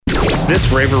This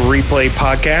Raver Replay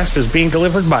podcast is being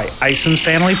delivered by Ison's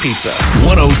Family Pizza.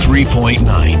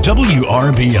 103.9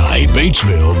 WRBI,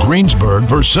 Batesville, Greensburg,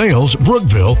 Versailles,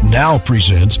 Brookville now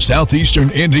presents Southeastern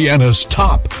Indiana's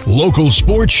top local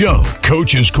sports show,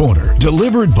 Coach's Corner,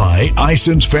 delivered by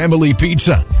Ison's Family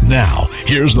Pizza. Now,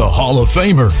 here's the Hall of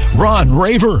Famer, Ron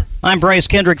Raver. I'm Bryce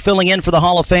Kendrick, filling in for the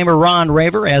Hall of Famer Ron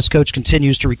Raver as Coach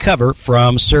continues to recover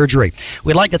from surgery.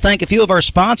 We'd like to thank a few of our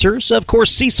sponsors. Of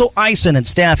course, Cecil Ison and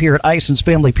staff here at Ison's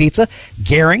Family Pizza,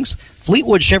 Garings,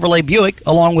 Fleetwood Chevrolet Buick,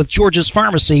 along with George's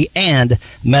Pharmacy and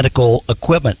Medical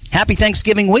Equipment. Happy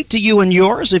Thanksgiving week to you and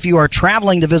yours. If you are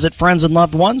traveling to visit friends and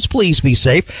loved ones, please be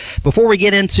safe. Before we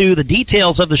get into the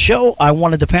details of the show, I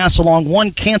wanted to pass along one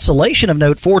cancellation of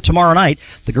note for tomorrow night.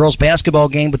 The girls' basketball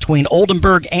game between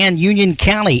Oldenburg and Union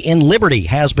County in Liberty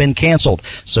has been canceled,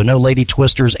 so no Lady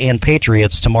Twisters and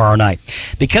Patriots tomorrow night.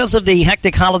 Because of the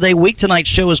hectic holiday week, tonight's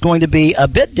show is going to be a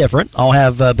bit different. I'll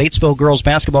have Batesville girls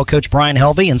basketball coach Brian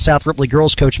Helvey and South Ripley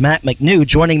girls coach Matt McNew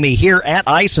joining me here at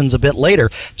Ison's a bit later.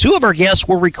 Two of our guests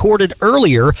were recorded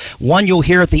earlier. One you'll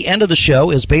hear at the end of the show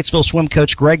is Batesville swim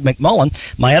coach Greg McMullen.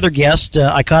 My other guest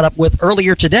I caught up with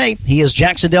earlier today. He is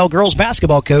Jacksonville girls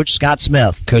basketball coach Scott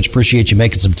Smith. Coach, appreciate you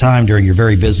making some time during your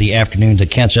very busy afternoon to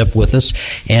catch up with us.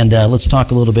 And let's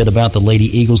talk a little bit about the Lady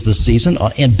Eagles this season.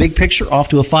 And big picture, off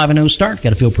to a 5-0 start.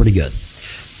 Got to feel pretty good.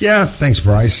 Yeah, thanks,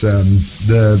 Bryce.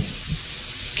 The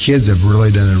kids have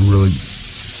really done a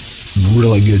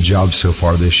really good job so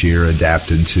far this year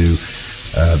adapting to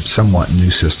somewhat new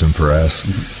system for us.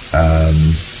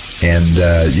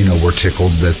 We're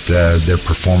tickled that they're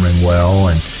performing well,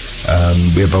 and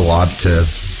we have a lot to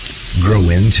grow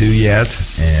into yet,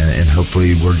 and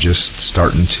hopefully we're just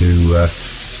starting to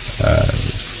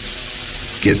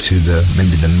get to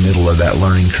maybe the middle of that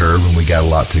learning curve, and we got a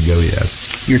lot to go yet.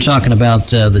 You're talking about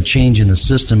the change in the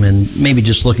system, and maybe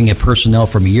just looking at personnel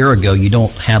from a year ago, you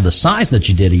don't have the size that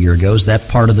you did a year ago. Is that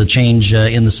part of the change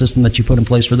in the system that you put in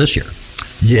place for this year?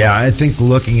 Yeah, I think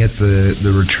looking at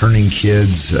the returning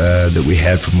kids that we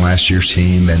had from last year's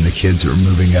team and the kids that are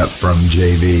moving up from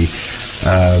JV,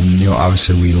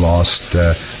 obviously we lost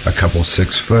a couple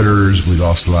 6-footers. We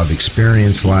lost a lot of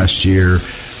experience last year.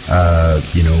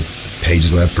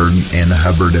 Paige Ledford and Anna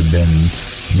Hubbard have been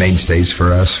mainstays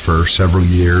for us for several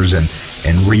years, and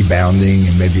rebounding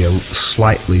and maybe a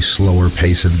slightly slower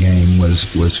pace of game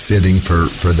was fitting for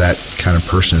that kind of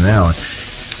personnel.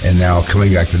 And now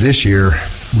coming back to this year,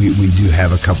 we do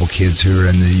have a couple kids who are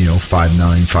in the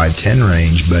 5'9", 5'10"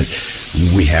 range, but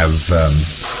we have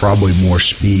probably more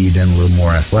speed and a little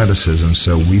more athleticism.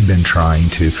 So we've been trying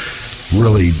to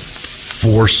really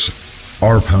force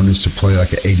our opponents to play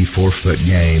like an 84-foot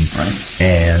game, right,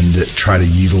 and try to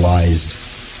utilize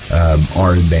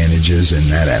our advantages in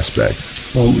that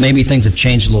aspect. Well, maybe things have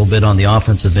changed a little bit on the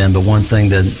offensive end, but one thing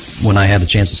that, when I had a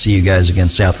chance to see you guys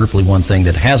against South Ripley, one thing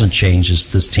that hasn't changed is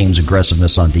this team's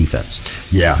aggressiveness on defense.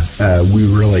 Yeah, we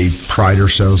really pride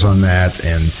ourselves on that,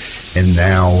 and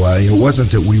now it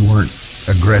wasn't that we weren't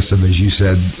aggressive, as you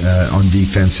said, on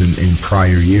defense in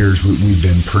prior years. We've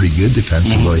been pretty good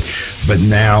defensively, but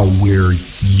now we're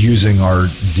using our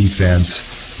defense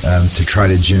to try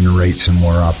to generate some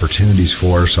more opportunities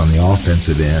for us on the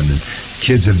offensive end. And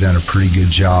kids have done a pretty good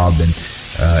job in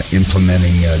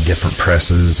implementing different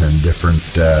presses and different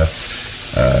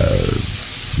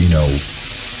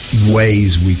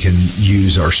ways we can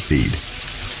use our speed.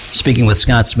 Speaking with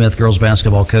Scott Smith, girls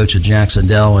basketball coach at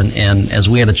Jacksonville, and as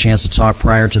we had a chance to talk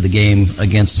prior to the game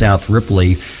against South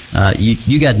Ripley,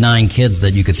 you got 9 kids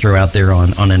that you could throw out there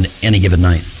on any given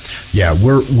night. Yeah,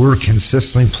 we're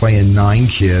consistently playing 9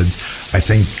 kids. I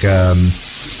think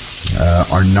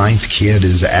our 9th kid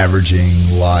is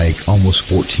averaging like almost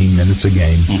 14 minutes a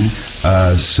game.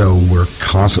 So we're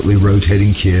constantly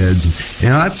rotating kids.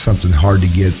 And that's something hard to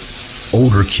get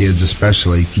older kids,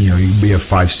 especially. We have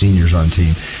 5 seniors on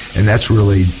team, and that's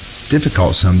really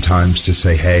difficult sometimes to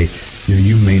say, hey,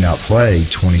 you may not play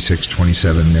 26,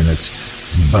 27 minutes,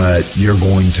 but you're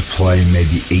going to play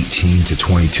maybe 18 to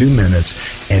 22 minutes,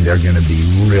 and they're going to be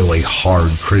really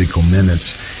hard, critical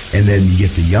minutes. And then you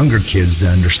get the younger kids to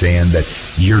understand that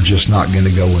you're just not going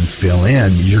to go and fill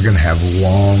in. You're going to have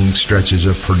long stretches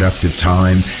of productive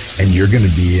time, and you're going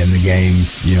to be in the game,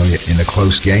 in a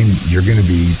close game, you're going to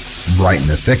be right in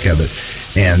the thick of it.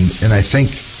 And I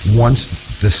think once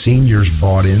the seniors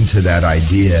bought into that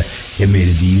idea, it made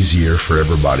it easier for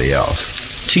everybody else.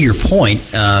 To your point,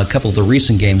 a couple of the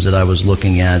recent games that I was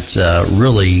looking at,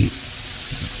 really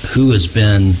who has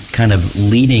been kind of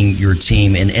leading your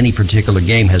team in any particular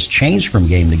game has changed from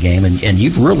game to game, and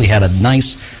you've really had a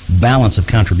nice balance of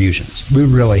contributions. We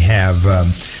really have.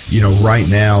 Right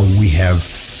now we have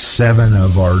 7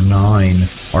 of our 9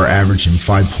 are averaging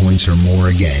 5 points or more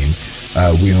a game.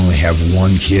 We only have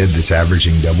 1 kid that's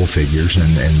averaging double figures,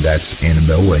 and that's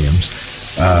Annabelle Williams.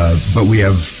 But we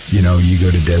have, you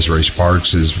go to Desiree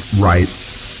Sparks is right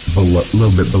below, a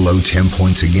little bit below 10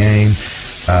 points a game.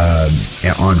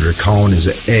 Andrea Cohen is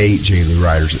at 8, Jaylee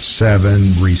Ryder's at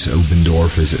 7, Reese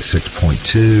Obendorf is at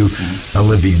 6.2,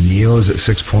 Olivia Neal is at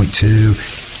 6.2,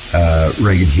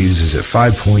 Reagan Hughes is at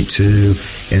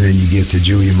 5.2, and then you get to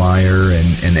Julia Meyer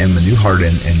and Emma Newhart,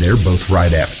 and they're both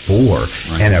right at 4,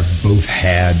 and have both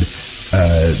had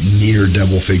near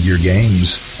double-figure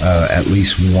games at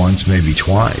least once, maybe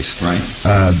twice. Right.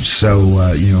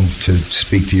 To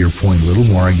speak to your point a little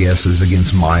more, I guess, is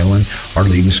against Milan, our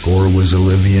leading scorer was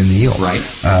Olivia Neal, right,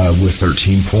 with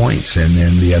 13 points. And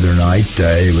then the other night,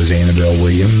 it was Annabelle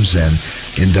Williams and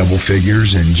in double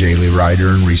figures, and Jaylee Ryder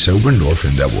and Reese Obendorf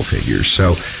in double figures.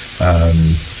 So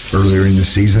earlier in the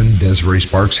season, Desiree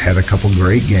Sparks had a couple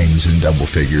great games in double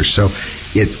figures. So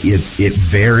it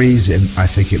varies, and I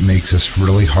think it makes us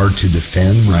really hard to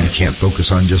defend when you can't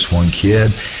focus on just one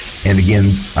kid. And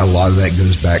again, a lot of that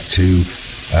goes back to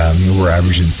we're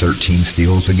averaging 13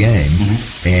 steals a game,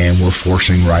 and we're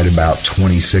forcing right about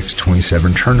 26,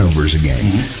 27 turnovers a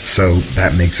game. So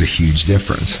that makes a huge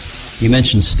difference. You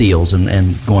mentioned steals,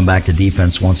 and going back to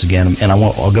defense once again, and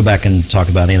I'll go back and talk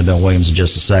about Annabelle Williams in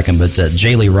just a second, but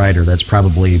Jaylee Ryder, that's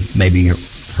probably maybe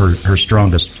her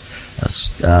strongest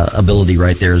ability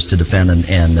right there is to defend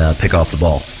and pick off the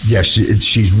ball. Yeah,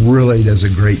 she really does a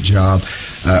great job.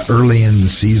 Early in the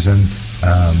season,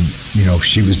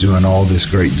 she was doing all this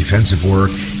great defensive work.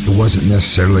 It wasn't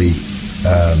necessarily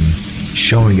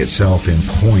showing itself in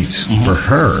points for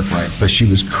her, but she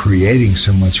was creating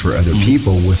so much for other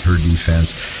people with her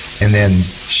defense. And then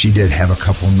she did have a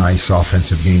couple nice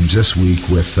offensive games this week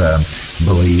with, I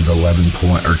believe,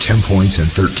 10 points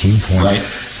and 13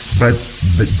 points. But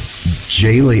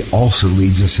Jaylee also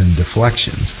leads us in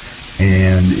deflections,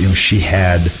 and she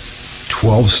had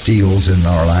 12 steals in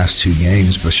our last 2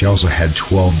 games, but she also had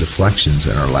 12 deflections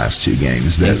in our last 2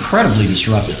 games. Incredibly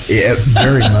disruptive. Yeah,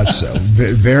 very much so.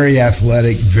 Very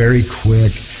athletic, very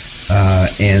quick,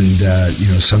 and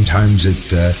sometimes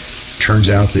it turns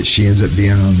out that she ends up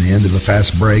being on the end of a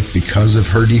fast break because of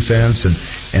her defense,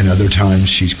 and other times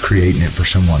she's creating it for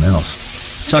someone else.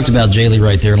 Talked about Jaylee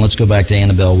right there, and let's go back to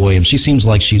Annabelle Williams. She seems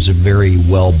like she's a very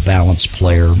well-balanced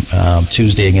player.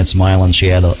 Tuesday against Milan, she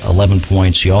had 11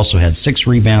 points. She also had 6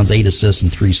 rebounds, 8 assists,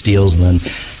 and 3 steals. And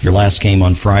then your last game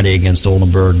on Friday against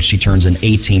Oldenburg, she turns in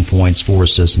 18 points, 4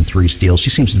 assists, and 3 steals.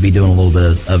 She seems to be doing a little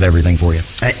bit of everything for you.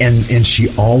 And she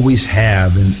always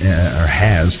has.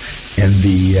 And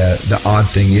the odd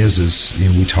thing is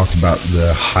we talked about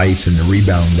the height and the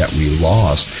rebounding that we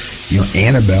lost.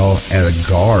 Annabelle at a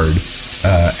guard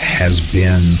has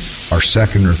been our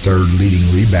second or third leading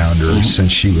rebounder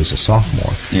since she was a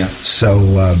sophomore. Yeah.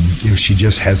 So she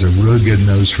just has a really good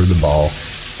nose for the ball.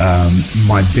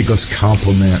 My biggest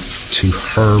compliment to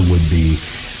her would be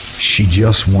she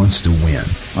just wants to win.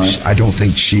 Right. I don't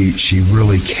think she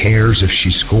really cares if she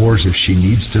scores. If she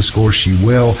needs to score, she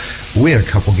will. We had a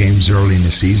couple games early in the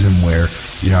season where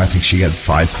I think she got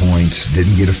 5 points,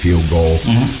 didn't get a field goal,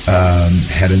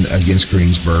 had against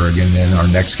Greensburg, and then our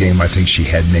next game I think she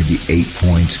had maybe 8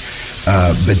 points,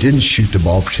 but didn't shoot the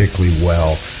ball particularly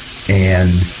well,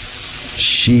 and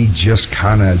she just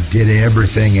kind of did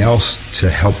everything else to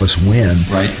help us win,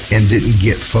 and didn't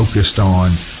get focused on,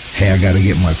 hey, I got to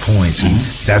get my points, and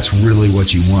that's really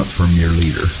what you want from your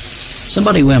leader.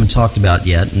 Somebody we haven't talked about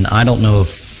yet, and I don't know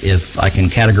if I can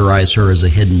categorize her as a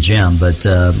hidden gem, but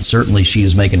certainly she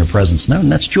is making her presence known,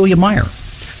 and that's Julia Meyer.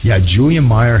 Yeah, Julia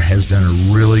Meyer has done a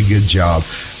really good job.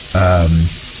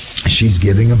 She's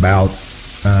getting about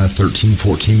 13,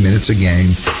 14 minutes a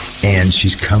game, and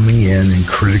she's coming in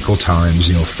critical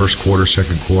times, first quarter,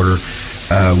 second quarter,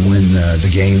 when the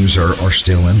games are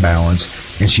still in balance.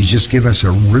 And she's just given us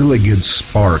a really good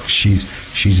spark. She's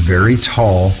very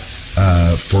tall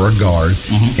for a guard,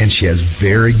 and she has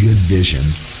very good vision.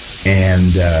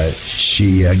 And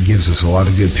she gives us a lot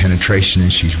of good penetration,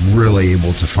 and she's really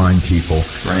able to find people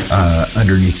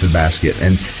underneath the basket.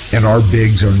 And our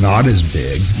bigs are not as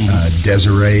big.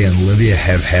 Desiree and Olivia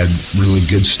have had really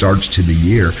good starts to the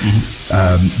year,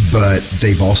 but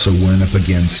they've also went up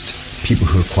against people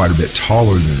who are quite a bit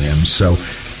taller than them. So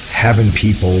having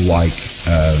people like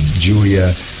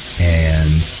Julia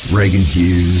and Reagan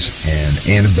Hughes and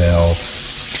Annabelle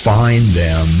find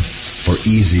them for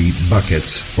easy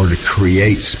buckets or to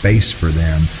create space for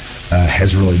them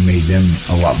has really made them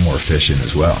a lot more efficient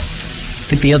as well.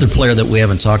 think the other player that we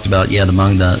haven't talked about yet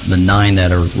among the 9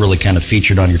 that are really kind of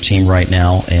featured on your team right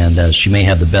now, and she may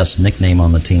have the best nickname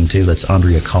on the team too, that's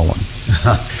Andrea Cullen.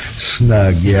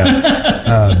 Snug,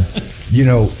 yeah.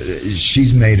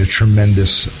 She's made a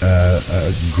tremendous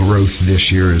growth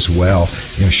this year as well.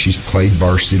 She's played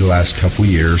varsity the last couple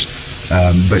years,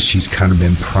 but she's kind of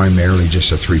been primarily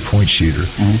just a three-point shooter.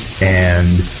 Mm-hmm.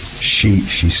 And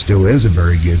she still is a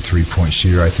very good three-point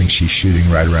shooter. I think she's shooting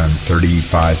right around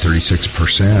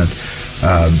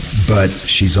 35-36%. But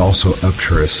she's also upped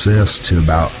her assists to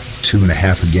about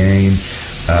 2.5 a game.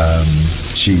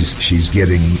 She's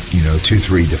getting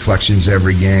 2-3 deflections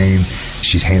every game.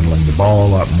 She's handling the ball a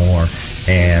lot more,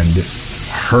 and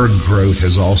her growth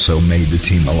has also made the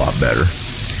team a lot better.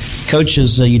 Coach,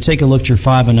 as you take a look at your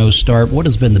 5-0 start, what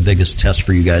has been the biggest test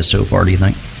for you guys so far, do you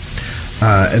think?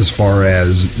 As far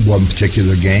as one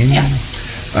particular game? Yeah.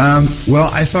 Well,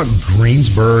 I thought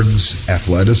Greensburg's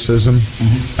athleticism,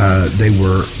 they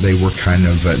were kind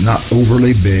of not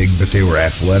overly big, but they were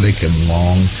athletic and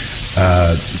long.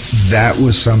 That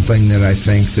was something that I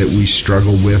think that we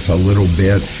struggled with a little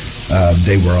bit.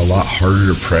 They were a lot harder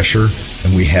to pressure,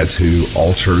 and we had to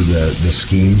alter the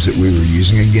schemes that we were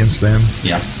using against them.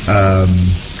 Yeah.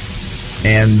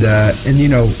 And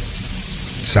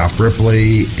South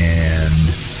Ripley and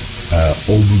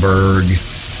Oldenburg,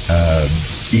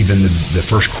 even the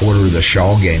first quarter of the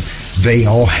Shaw game, they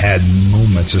all had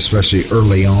moments, especially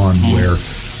early on, where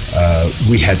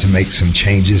we had to make some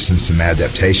changes and some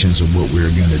adaptations of what we were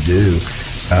going to do,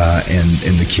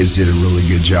 and the kids did a really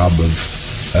good job of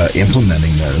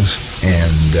implementing those,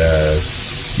 and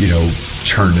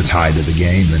turned the tide of the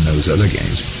game in those other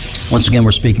games. Once again,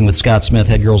 we're speaking with Scott Smith,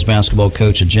 head girls basketball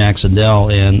coach at Jacksonville,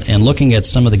 and looking at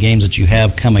some of the games that you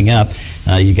have coming up.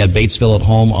 You got Batesville at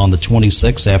home on the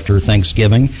 26th after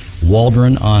Thanksgiving,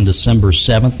 Waldron on December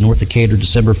 7th, North Decatur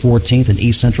December 14th, and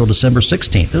East Central December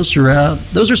 16th.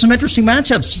 Those are some interesting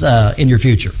matchups in your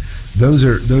future. Those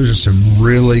are some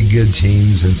really good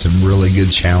teams and some really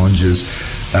good challenges.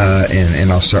 And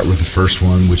I'll start with the first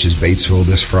one, which is Batesville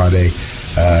this Friday.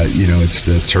 It's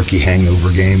the turkey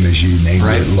hangover game, as you named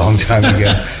it a long time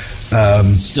ago.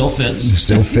 Still fits.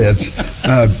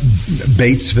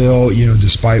 Batesville,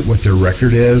 despite what their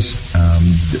record is,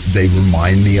 they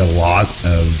remind me a lot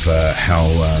of how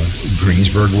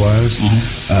Greensburg was.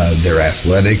 Mm-hmm. They're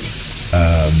athletic.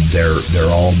 They're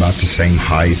all about the same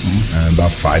height,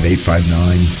 about 5'8",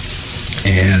 5'9",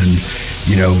 and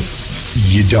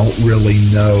you don't really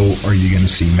know, are you going to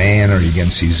see man, or are you going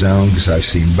to see zone, because I've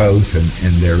seen both, and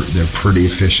they're pretty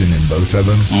efficient in both of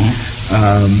them.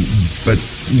 Mm-hmm. But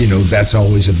that's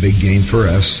always a big game for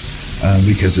us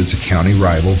because it's a county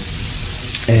rival.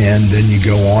 And then you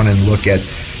go on and look at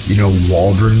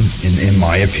Waldron, in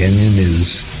my opinion,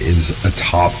 is a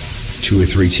top 2 or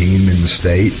 3 team in the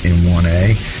state in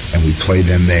 1A, and we play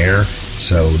them there,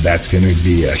 so that's going to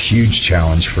be a huge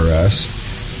challenge for us.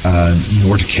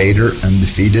 North Decatur,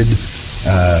 undefeated,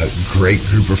 great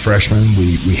group of freshmen.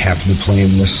 We happened to play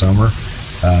them this summer,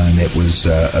 and it was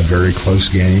a very close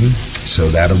game, so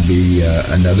that'll be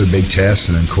another big test.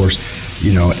 And of course,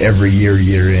 every year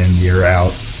in, year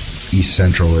out, East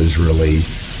Central is really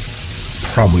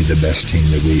probably the best team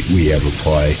that we ever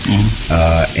play.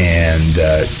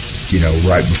 Mm-hmm.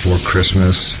 Right before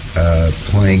Christmas,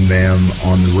 playing them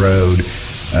on the road,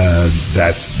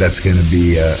 that's going to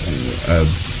be a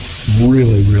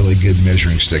really, really good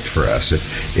measuring stick for us.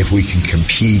 If we can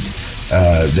compete,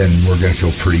 then we're going to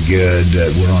feel pretty good.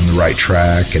 We're on the right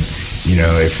track, and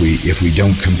if we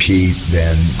don't compete,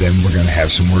 then we're going to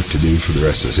have some work to do for the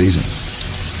rest of the season.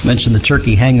 Mentioned the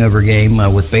turkey hangover game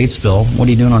with Batesville. What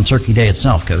are you doing on Turkey Day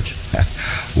itself, Coach?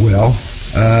 Well,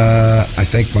 I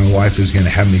think my wife is going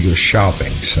to have me go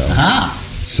shopping.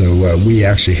 So we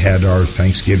actually had our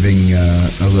Thanksgiving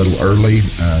a little early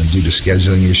due to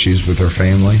scheduling issues with our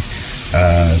family.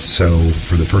 So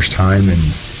for the first time,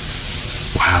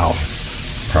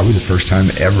 probably the first time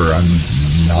ever, I'm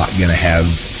not going to have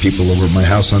people over at my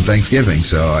house on Thanksgiving.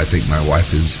 So I think my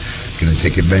wife is going to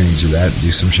take advantage of that and do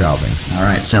some shopping. All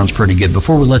right, sounds pretty good.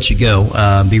 Before we let you go,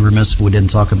 be remiss if we didn't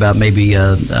talk about maybe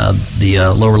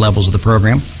the lower levels of the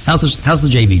program. How's the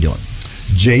JV doing?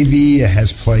 JV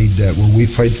has played,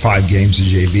 we've played 5 games. The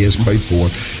JV has played 4.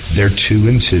 They're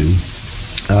 2-2.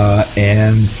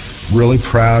 And really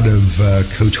proud of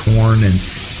Coach Horn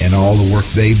and all the work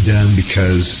they've done,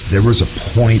 because there was a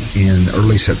point in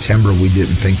early September we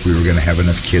didn't think we were going to have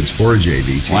enough kids for a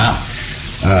JV team. Wow.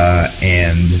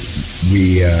 And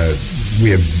we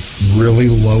have really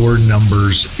lower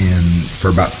numbers for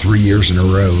about 3 years in a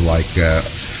row, like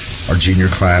our junior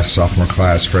class, sophomore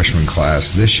class, freshman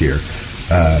class this year.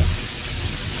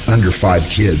 under 5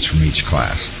 kids from each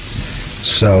class.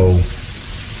 So,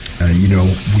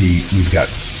 we've got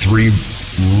 3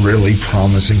 really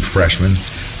promising freshmen.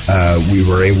 We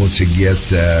were able to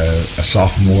get a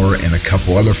sophomore and a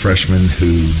couple other freshmen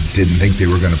who didn't think they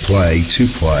were going to play.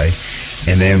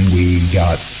 And then we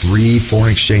got 3 foreign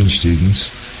exchange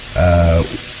students,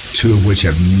 2 of which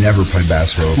have never played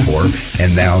basketball before,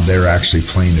 and now they're actually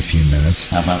playing a few minutes.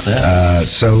 How about that?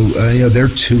 They're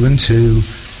 2-2,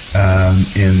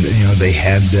 and they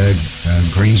had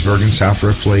Greensburg and South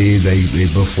Ripley. They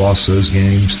both lost those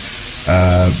games,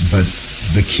 but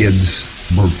the kids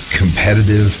were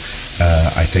competitive.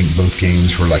 I think both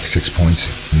games were like 6 points,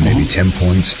 maybe 10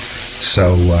 points.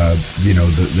 So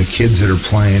the kids that are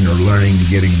playing are learning,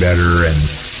 getting better,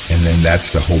 and then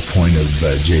that's the whole point of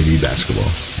JV basketball.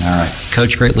 All right.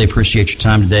 Coach, greatly appreciate your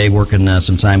time today, working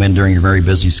some time in during your very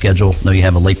busy schedule. I know you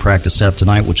have a late practice set up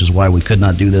tonight, which is why we could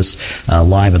not do this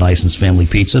live at Ison's Family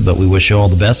Pizza, but we wish you all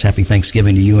the best. Happy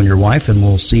Thanksgiving to you and your wife, and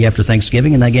we'll see you after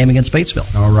Thanksgiving in that game against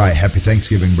Batesville. All right. Happy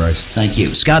Thanksgiving, Bryce. Thank you.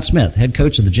 Scott Smith, head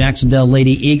coach of the Jacksonville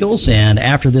Lady Eagles, and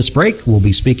after this break, we'll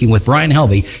be speaking with Brian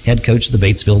Helvey, head coach of the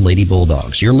Batesville Lady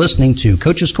Bulldogs. You're listening to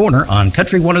Coach's Corner on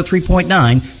Country 103.9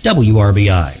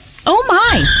 WRBI. Oh,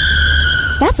 my.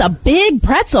 That's a big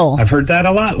pretzel. I've heard that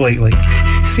a lot lately.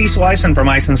 Cecil Ison from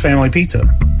Ison's Family Pizza.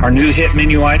 Our new hit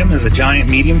menu item is a giant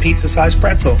medium pizza-sized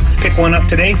pretzel. Pick one up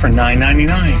today for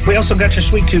 $9.99. We also got your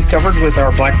sweet tooth covered with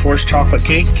our Black Forest chocolate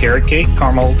cake, carrot cake,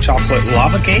 caramel chocolate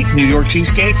lava cake, New York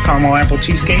cheesecake, caramel apple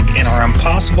cheesecake, and our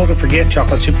impossible-to-forget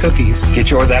chocolate chip cookies.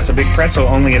 Get your That's a Big Pretzel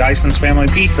only at Ison's Family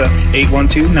Pizza,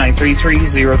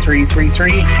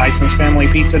 812-933-0333,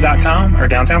 IsonsFamilyPizza.com, or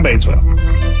downtown Batesville.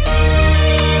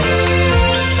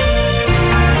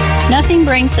 Nothing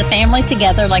brings the family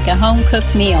together like a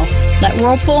home-cooked meal. Let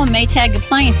Whirlpool and Maytag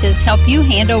appliances help you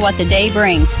handle what the day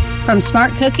brings. From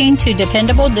smart cooking to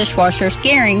dependable dishwashers,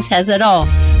 Garings has it all.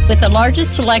 With the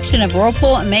largest selection of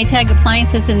Whirlpool and Maytag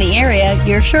appliances in the area,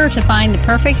 you're sure to find the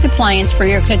perfect appliance for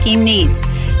your cooking needs.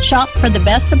 Shop for the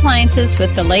best appliances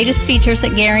with the latest features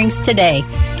at Garings today.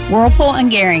 Whirlpool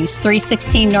and Garings,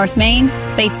 316 North Main,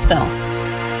 Batesville.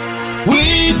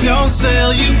 We don't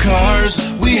sell you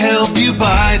cars, we help you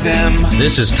buy them.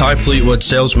 This is Ty Fleetwood,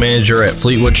 sales manager at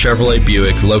Fleetwood Chevrolet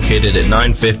Buick, located at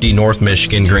 950 North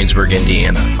Michigan, Greensburg,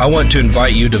 Indiana. I want to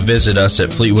invite you to visit us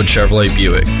at Fleetwood Chevrolet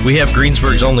Buick. We have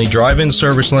Greensburg's only drive-in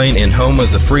service lane and home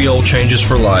of the free oil changes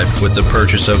for life with the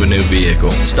purchase of a new vehicle.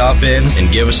 Stop in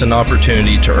and give us an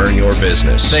opportunity to earn your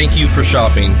business. Thank you for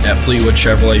shopping at Fleetwood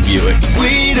Chevrolet Buick.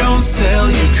 We don't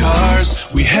sell you cars,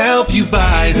 we help you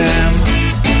buy them.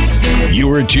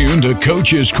 You are tuned to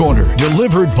Coach's Corner,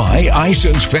 delivered by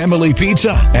Ison's Family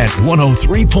Pizza at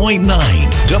 103.9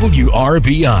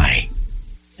 WRBI.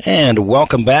 And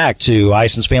welcome back to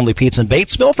Ison's Family Pizza in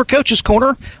Batesville for Coach's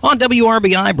Corner on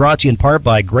WRBI, brought to you in part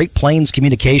by Great Plains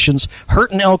Communications,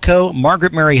 Hurton Elko,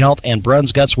 Margaret Mary Health, and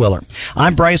Bruns Gutzwiller.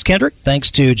 I'm Bryce Kendrick. Thanks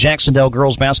to Jacksonville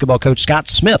girls basketball coach Scott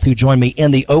Smith, who joined me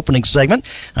in the opening segment.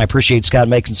 I appreciate Scott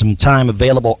making some time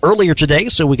available earlier today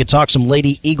so we could talk some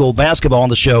Lady Eagle basketball on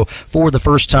the show for the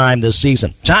first time this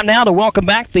season. Time now to welcome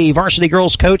back the varsity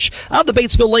girls coach of the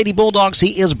Batesville Lady Bulldogs.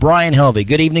 He is Brian Helvey.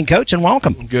 Good evening, Coach, and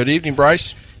welcome. Good evening,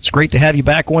 Bryce. It's great to have you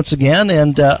back once again,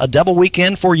 and a double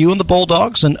weekend for you and the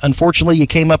Bulldogs, and unfortunately you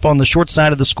came up on the short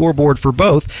side of the scoreboard for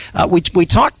both. We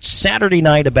talked Saturday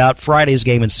night about Friday's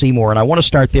game in Seymour, and I want to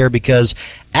start there because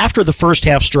after the first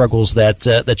half struggles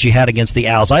that you had against the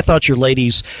Owls, I thought your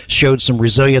ladies showed some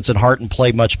resilience and heart and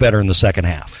played much better in the second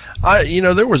half.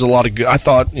 There was a lot of good. I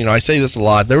thought, I say this a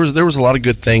lot. There was a lot of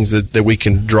good things that we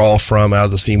can draw from out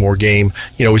of the Seymour game.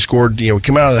 We scored. We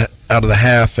come out of the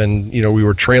half, and we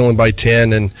were trailing by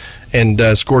 10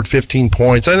 and scored 15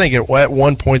 points. I think at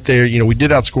one point there, we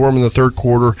did outscore them in the third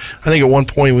quarter. I think at one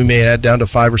point we may add down to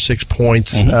 5 or 6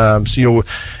 points. Mm-hmm.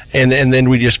 And then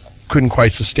we just couldn't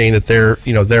quite sustain it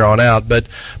there on out. But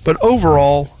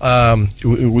overall,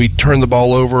 we turned the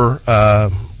ball over.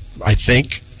 I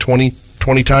think 20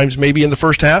 times maybe in the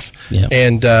first half, yeah.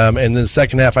 And then the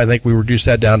second half, I think we reduced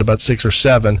that down to about 6 or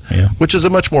 7, yeah. Which is a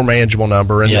much more manageable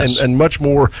number and, yes. and much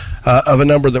more of a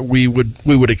number that we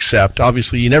would accept.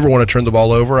 Obviously, you never want to turn the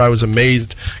ball over. I was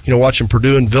amazed, watching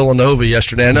Purdue and Villanova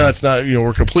yesterday. I know it's not,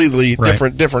 we're completely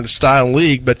right. different style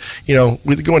league, but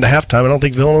with going to halftime, I don't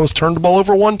think Villanova's turned the ball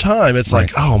over one time. It's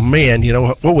right. Like, oh man,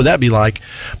 what would that be like?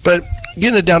 But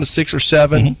getting it down to 6 or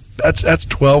 7. Mm-hmm. that's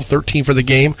 12, 13 for the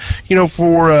game.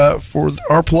 For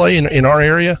our play in our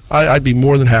area, I'd be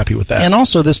more than happy with that. And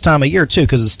also this time of year too,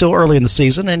 because it's still early in the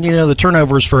season, and the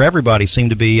turnovers for everybody seem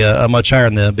to be much higher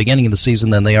in the beginning of the season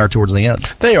than they are towards the end.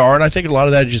 They are, and I think a lot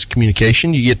of that is just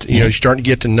communication. You get, you're starting to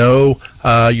get to know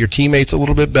your teammates a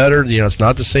little bit better. It's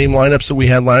not the same lineups that we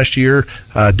had last year.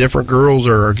 Different girls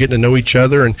are getting to know each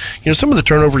other, and some of the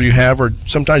turnovers you have are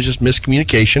sometimes just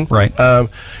miscommunication. Right.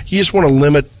 You just want to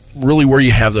limit really where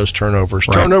you have those turnovers.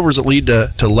 Right. Turnovers that lead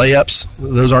to layups,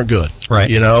 those aren't good. Right.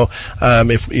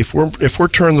 If we're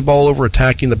turning the ball over,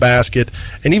 attacking the basket,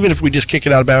 and even if we just kick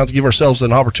it out of bounds, give ourselves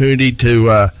an opportunity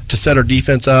to set our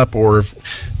defense up, or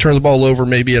if turn the ball over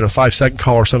maybe at a 5-second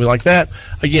call or something like that,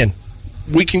 again,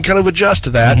 we can kind of adjust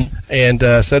to that and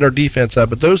set our defense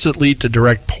up. But those that lead to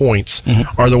direct points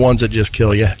are the ones that just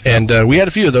kill you. And we had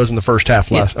a few of those in the first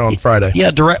half on Friday.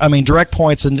 Yeah, direct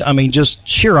points and just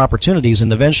sheer opportunities.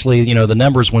 And eventually, the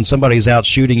numbers when somebody's out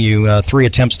shooting you 3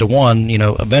 attempts to 1,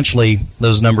 eventually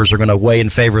those numbers are going to weigh in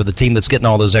favor of the team that's getting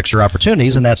all those extra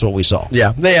opportunities, and that's what we saw.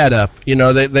 Yeah, they add up.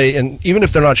 They and even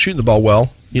if they're not shooting the ball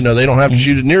well, they don't have to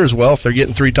shoot it near as well if they're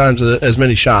getting 3 times as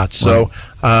many shots. So,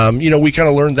 we kind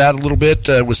of learned that a little bit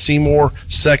with Seymour.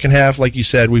 Second half, like you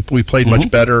said, we played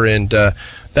much better, and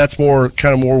that's more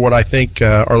what I think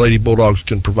Our Lady Bulldogs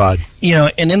can provide.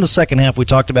 And in the second half, we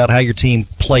talked about how your team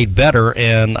played better,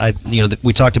 and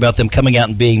we talked about them coming out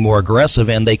and being more aggressive,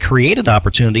 and they created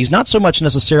opportunities, not so much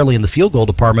necessarily in the field goal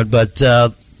department, but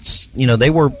they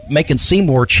were making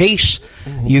Seymour chase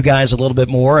you guys a little bit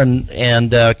more and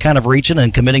kind of reaching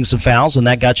and committing some fouls, and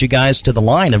that got you guys to the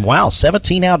line. And wow,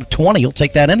 17 out of 20, you'll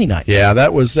take that any night. Yeah,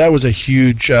 that was a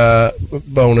huge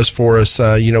bonus for us.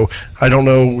 I don't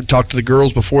know. We talked to the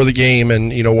girls before the game,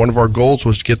 and one of our goals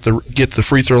was to get the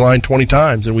free throw line 20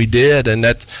 times, and we did, and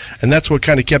that's what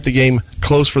kind of kept the game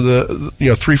close for the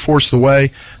 3/4 of the way.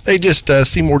 They just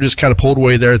Seymour just kind of pulled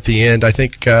away there at the end. I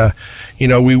think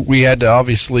we had to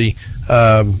obviously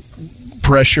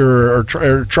pressure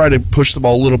or try to push the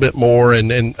ball a little bit more,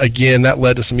 and again that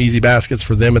led to some easy baskets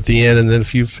for them at the end, and then a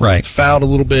few fouled a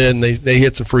little bit, and they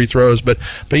hit some free throws, but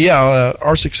yeah,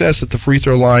 our success at the free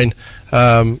throw line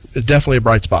definitely a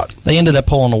bright spot. They ended up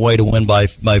pulling away to win by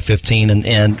 15,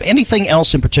 and anything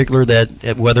else in particular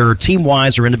that, whether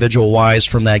team-wise or individual-wise,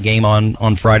 from that game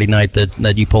on Friday night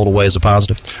that you pulled away as a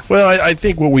positive? Well, I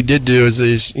think what we did do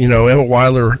is Emma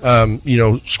Weiler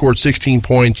scored 16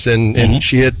 points, and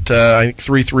she hit I think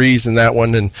 3 threes in that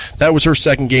one, and that was her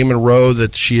second game in a row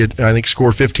that she had I think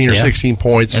scored 15 or 16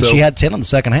 points, and she had 10 in the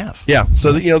second half. Yeah,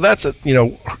 so that's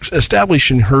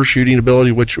establishing her shooting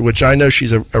ability, which I know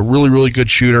she's a really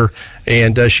good shooter,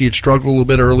 and she had struggled a little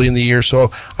bit early in the year.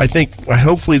 So I think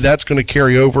hopefully that's going to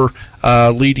carry over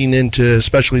leading into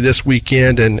especially this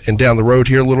weekend and down the road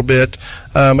here a little bit.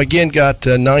 Again, got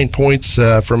 9 points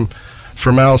from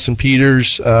Allison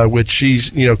Peters, which she's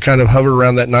kind of hovered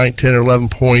around that 9, 10, or 11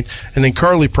 point. And then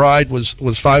Carly Pride was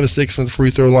 5 of 6 from the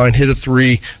free throw line, hit a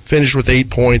 3, finished with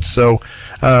 8 points. So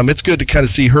it's good to kind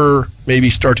of see her maybe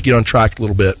start to get on track a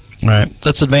little bit. All right,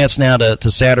 let's advance now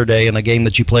to Saturday and a game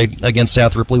that you played against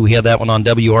South Ripley. We had that one on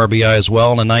WRBI as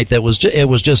well, and a night that was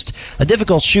just a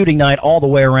difficult shooting night all the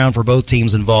way around for both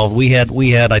teams involved. We had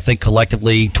I think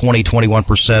collectively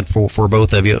 20-21% for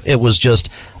both of you. It was just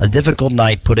a difficult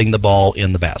night putting the ball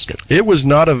in the basket. It was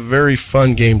not a very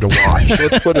fun game to watch.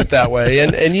 Let's put it that way.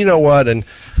 And you know what? And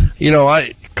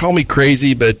I call me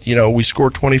crazy, but we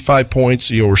scored 25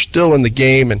 points. We're still in the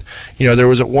game, and there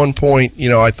was at one point,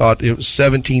 I thought it was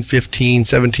 17-15,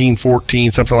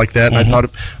 17-14, something like that, and I thought,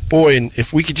 boy, and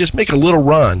if we could just make a little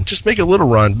run,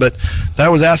 but that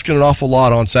was asking an awful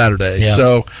lot on Saturday. Yeah.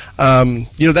 So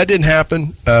that didn't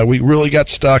happen. We really got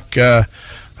stuck. I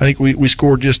think we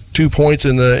scored just 2 points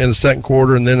in the second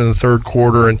quarter, and then in the third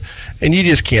quarter, and you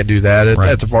just can't do that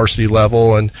at the varsity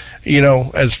level. And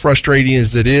as frustrating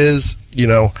as it is,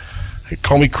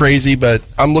 call me crazy, but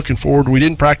I'm looking forward. We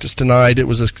didn't practice tonight; it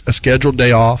was a scheduled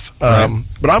day off.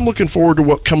 But I'm looking forward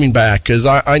to coming back, because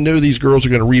I know these girls are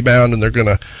going to rebound and they're going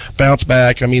to bounce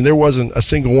back. I mean, there wasn't a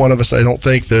single one of us, I don't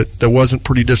think, that wasn't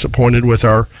pretty disappointed with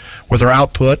our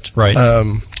output. Right.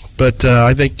 But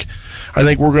I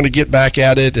think we're going to get back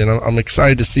at it, and I'm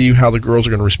excited to see how the girls are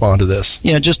going to respond to this.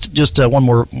 Yeah, just one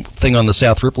more thing on the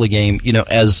South Ripley game.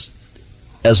 As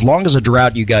long as a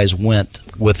drought you guys went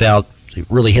without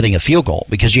really hitting a field goal,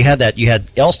 because you had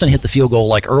Elston hit the field goal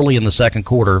like early in the second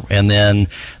quarter, and then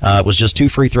it was just 2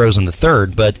 free throws in the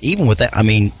third. But even with that, I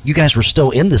mean, you guys were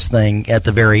still in this thing at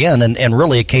the very end, and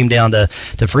really it came down to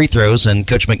free throws. And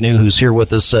Coach McNew, who's here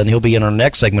with us, and he'll be in our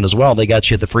next segment as well, they got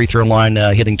you at the free throw line,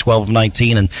 hitting 12 of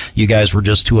 19, and you guys were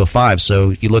just 2 of 5.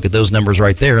 So you look at those numbers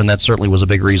right there, and that certainly was a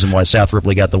big reason why South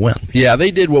Ripley got the win. Yeah,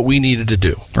 they did what we needed to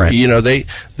do. Right. You know,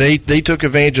 they took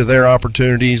advantage of their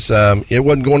opportunities. It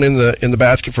wasn't going in the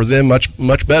basket for them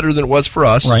much better than it was for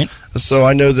us. Right. So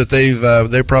I know that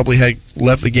they probably had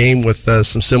left the game with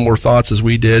some similar thoughts as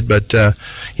we did, but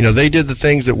you know, they did the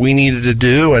things that we needed to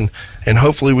do, and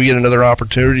hopefully we get another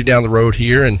opportunity down the road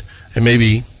here and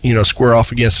maybe, you know, square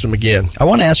off against them again. I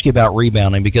want to ask you about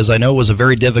rebounding, because I know it was a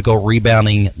very difficult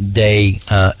rebounding day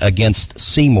against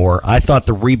Seymour. I thought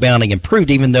the rebounding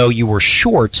improved, even though you were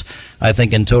short, I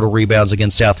think, in total rebounds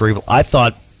against South Ripley. I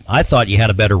thought you had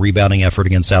a better rebounding effort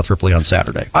against South Ripley on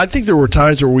Saturday. I think there were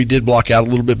times where we did block out a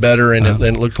little bit better, and it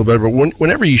looked a little better. But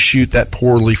whenever you shoot that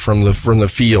poorly from the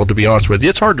field, to be honest with you,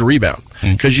 it's hard to rebound,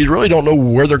 because you really don't know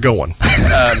where they're going.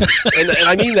 And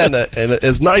I mean that in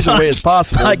as nice a way as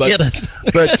possible. I get it.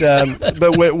 But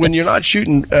when you're not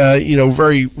shooting, you know,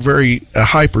 very, very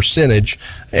high percentage,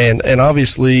 and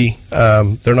obviously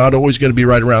they're not always going to be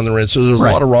right around the rim. So there's a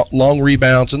lot of long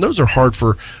rebounds, and those are hard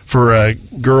for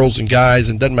girls and guys,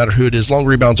 and doesn't matter who it is. Long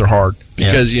rebounds are hard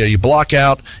because you know, you block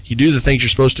out, you do the things you're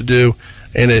supposed to do,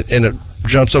 and it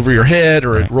jumps over your head,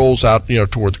 or it rolls out, you know,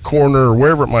 toward the corner or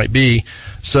wherever it might be.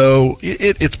 So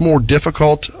it's more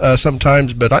difficult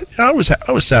sometimes, but I was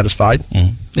satisfied.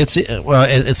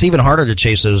 It's even harder to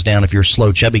chase those down if you're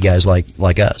slow, chubby guys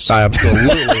like us.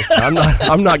 Absolutely,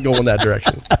 I'm not going that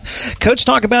direction. Coach,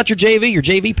 talk about your JV. Your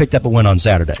JV picked up a win on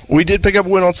Saturday. We did pick up a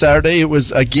win on Saturday. It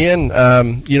was, again,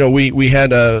 you know, we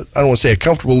had I don't want to say a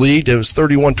comfortable lead. It was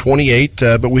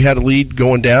 31-28, but we had a lead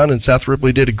going down, and South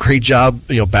Ripley did a great job,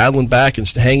 you know, battling back and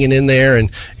hanging in there, and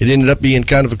it ended up being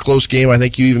kind of a close game. I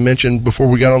think you even mentioned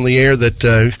before we got on the air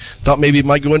that thought maybe it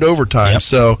might go into overtime. Yep.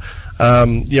 So,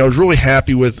 you know, I was really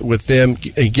happy with them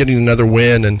getting another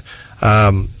win. And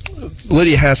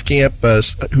Lydia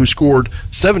Haskamp, who scored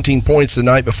 17 points the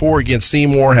night before against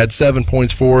Seymour, had 7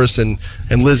 points for us, and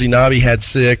Lizzie Nobby had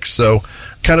 6. So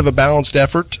kind of a balanced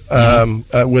effort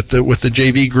with the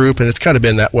JV group, and it's kind of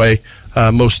been that way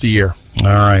most of the year. All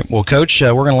right. Well, Coach,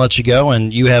 we're going to let you go,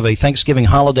 and you have a Thanksgiving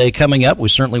holiday coming up. We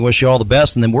certainly wish you all the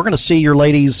best, and then we're going to see your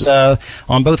ladies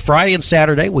on both Friday and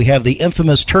Saturday. We have the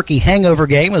infamous turkey hangover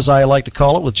game, as I like to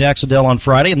call it, with Jacksonville on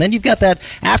Friday, and then you've got that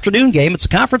afternoon game. It's a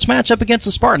conference matchup against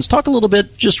the Spartans. Talk a little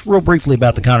bit, just real briefly,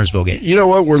 about the Connersville game. You know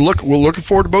what? We're looking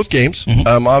forward to both games.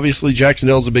 Obviously,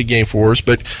 Jacksonville is a big game for us,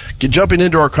 but jumping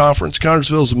into our conference,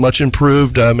 Connersville is much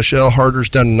improved. Michelle Harder's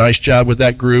done a nice job with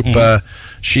that group.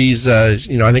 She's,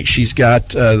 you know, I think she's got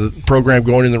the program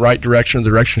going in the right direction,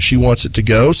 the direction she wants it to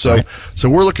go. So,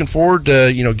 so we're looking forward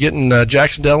to, you know, getting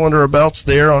Jacksonville under our belts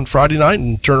there on Friday night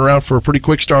and turn around for a pretty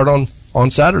quick start on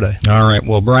Saturday. All right.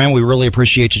 Well, Brian, we really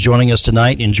appreciate you joining us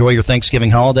tonight. Enjoy your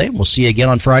Thanksgiving holiday. We'll see you again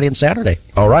on Friday and Saturday.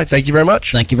 All right. Thank you very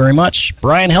much. Thank you very much.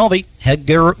 Brian Helvey, head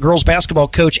girls basketball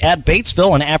coach at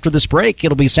Batesville. And after this break,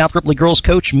 it'll be South Ripley girls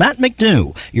coach Matt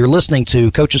McNew. You're listening to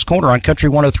Coach's Corner on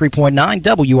Country 103.9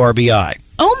 WRBI.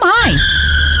 Oh, my.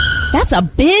 That's a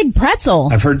big pretzel.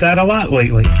 I've heard that a lot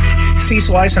lately.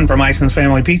 Cecil Eisen from Eisen's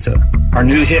Family Pizza. Our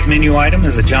new hit menu item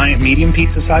is a giant medium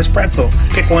pizza-sized pretzel.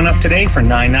 Pick one up today for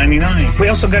 $9.99. We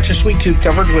also got your sweet tooth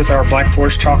covered with our Black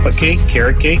Forest chocolate cake,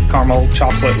 carrot cake, caramel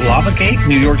chocolate lava cake,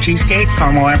 New York cheesecake,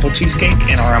 caramel apple cheesecake,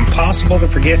 and our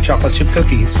impossible-to-forget chocolate chip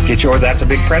cookies. Get your That's a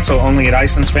Big Pretzel only at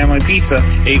Eisen's Family Pizza,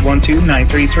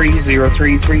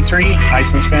 812-933-0333,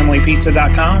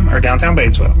 eisensfamilypizza.com, or downtown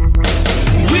Batesville.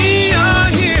 We are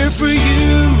here for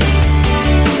you.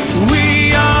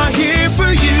 We are here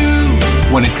for you.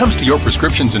 When it comes to your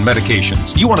prescriptions and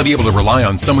medications, you want to be able to rely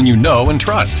on someone you know and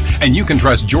trust. And you can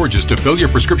trust George's to fill your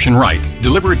prescription right,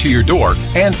 deliver it to your door,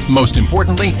 and, most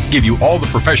importantly, give you all the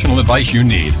professional advice you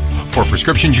need. For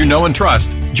prescriptions you know and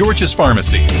trust, George's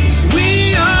Pharmacy.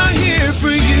 We are here for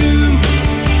you.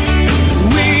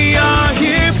 We are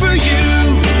here for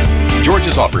you.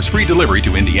 George's offers free delivery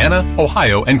to Indiana,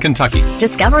 Ohio, and Kentucky.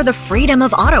 Discover the freedom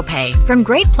of autopay from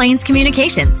Great Plains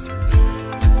Communications.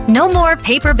 No more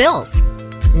paper bills.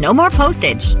 No more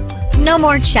postage. No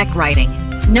more check writing.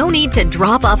 No need to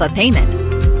drop off a payment.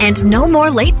 And no more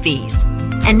late fees.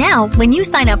 And now, when you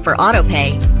sign up for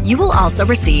AutoPay, you will also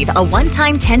receive a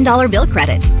one-time $10 bill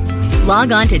credit.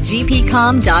 Log on to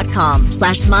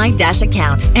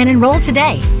gpcom.com/my-account and enroll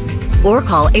today. or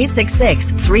call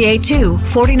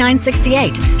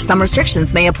 866-382-4968. Some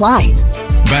restrictions may apply.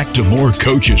 Back to more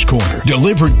Coach's Corner,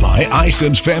 delivered by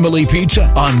Ison's Family Pizza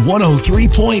on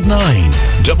 103.9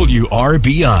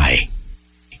 WRBI.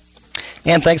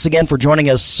 And thanks again for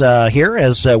joining us here,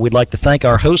 as we'd like to thank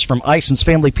our hosts from Ison's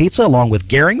Family Pizza, along with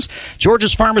Gehrings,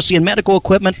 George's Pharmacy and Medical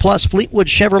Equipment, plus Fleetwood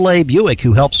Chevrolet Buick,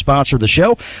 who helped sponsor the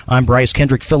show. I'm Bryce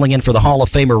Kendrick, filling in for the Hall of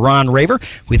Famer Ron Raver.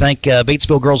 We thank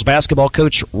Batesville girls basketball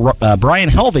coach Brian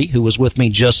Helvey, who was with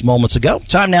me just moments ago.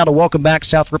 Time now to welcome back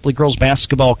South Ripley girls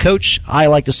basketball coach. I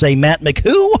like to say Matt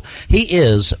McHugh. He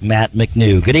is Matt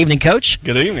McNew. Good evening, Coach.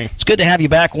 Good evening. It's good to have you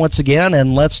back once again,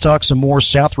 and let's talk some more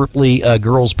South Ripley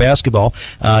girls basketball.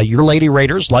 Your Lady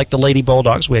Raiders, like the Lady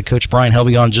Bulldogs, we had Coach Brian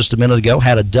Helvey on just a minute ago,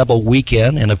 had a double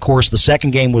weekend, and of course the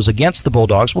second game was against the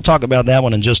Bulldogs. We'll talk about that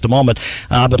one in just a moment,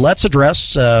 but let's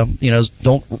address,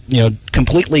 don't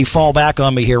completely fall back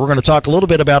on me here. We're going to talk a little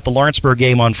bit about the Lawrenceburg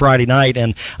game on Friday night,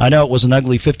 and I know it was an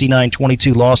ugly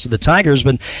 59-22 loss to the Tigers,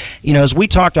 but as we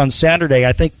talked on Saturday,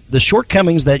 I think the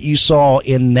shortcomings that you saw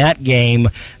in that game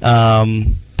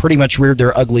pretty much reared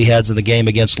their ugly heads in the game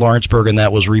against Lawrenceburg, and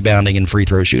that was rebounding and free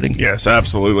throw shooting. Yes,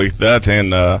 absolutely. That,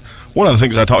 and one of the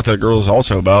things I talked to the girls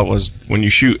also about was when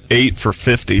you shoot 8 for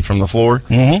 50 from the floor,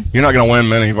 you're not going to win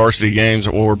many varsity games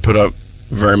or put up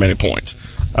very many points.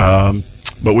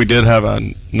 But we did have a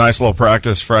nice little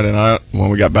practice Friday night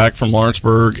when we got back from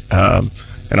Lawrenceburg,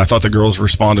 and I thought the girls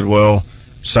responded well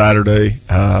Saturday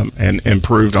and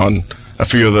improved on a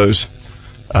few of those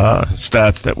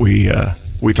stats that we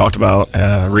talked about,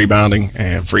 rebounding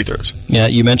and free throws. Yeah,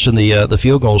 you mentioned the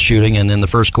field goal shooting, and in the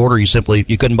first quarter you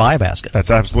couldn't buy a basket. That's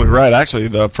absolutely right. Actually,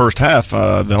 the first half,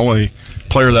 the only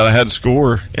player that I had to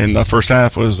score in the first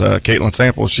half was Caitlin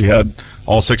Samples. She had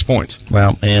all 6 points.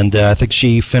 Wow, and I think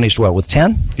she finished, with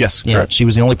 10? Yes, yeah, correct. She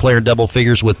was the only player in double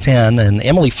figures with 10, and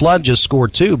Emily Flood just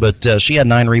scored 2, but she had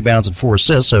 9 rebounds and 4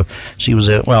 assists, so she was,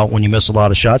 when you miss a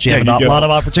lot of shots, you have a lot of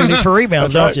opportunities for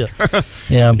rebounds, don't you?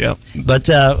 Yeah. Yep. But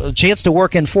a chance to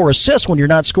work in 4 assists when you're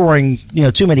not scoring,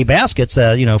 too many baskets,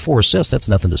 4 assists, that's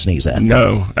nothing to sneeze at.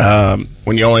 No.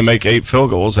 When you only make 8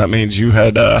 field goals, that means you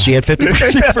had... she had 50%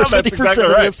 exactly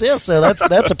of right. the assists, so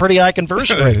that's a pretty high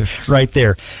conversion rate right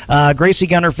there. Gracie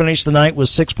Gunner finished the night with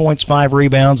 6 points, 5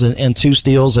 rebounds, and 2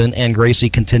 steals, and Gracie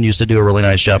continues to do a really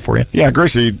nice job for you. Yeah,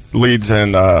 Gracie leads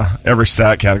in every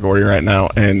stat category right now,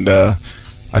 and I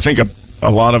think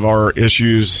a lot of our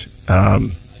issues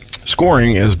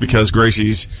scoring is because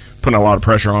Gracie's putting a lot of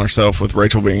pressure on herself with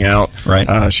Rachel being out.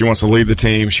 Right. She wants to lead the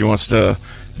team. She wants to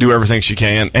do everything she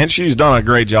can, and she's done a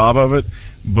great job of it.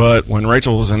 But when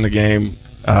Rachel was in the game,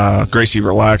 Gracie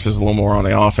relaxes a little more on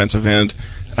the offensive end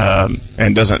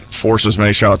and doesn't force as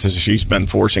many shots as she's been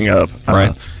forcing up.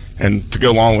 Right. And to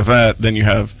go along with that, then you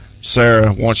have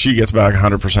Sarah. Once she gets back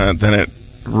 100%, then it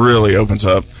really opens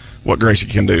up what Gracie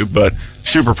can do. But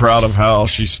super proud of how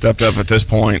she stepped up at this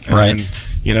point. Right.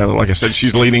 And, like I said,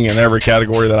 she's leading in every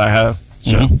category that I have.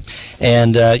 So. Mm-hmm.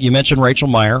 And you mentioned Rachel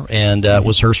Meyer, and it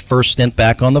was her first stint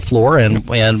back on the floor. And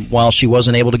while she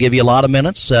wasn't able to give you a lot of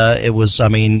minutes, it was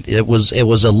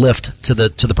a lift to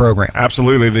the program.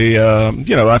 Absolutely.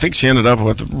 I think she ended up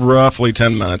with roughly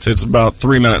 10 minutes. It's about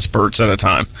 3-minute spurts at a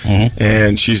time,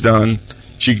 and she's done.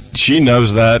 She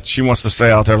knows that she wants to stay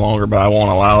out there longer, but I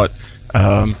won't allow it.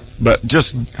 But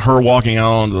just her walking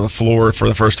out onto the floor for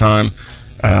the first time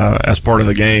as part of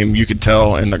the game, you could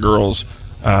tell in the girls.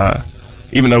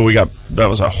 Even though that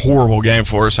was a horrible game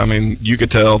for us, I mean, you could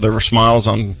tell there were smiles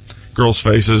on girls'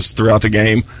 faces throughout the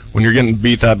game. When you're getting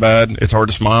beat that bad, it's hard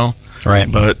to smile. Right.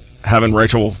 But having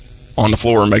Rachel on the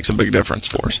floor makes a big difference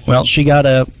for us. Well, she got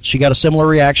a similar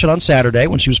reaction on Saturday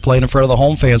when she was playing in front of the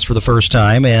home fans for the first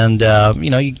time, and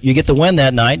you get the win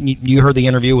that night. And you heard the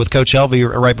interview with Coach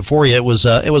Helvey right before you. It was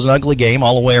an ugly game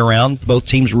all the way around. Both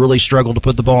teams really struggled to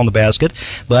put the ball in the basket,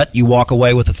 but you walk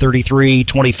away with a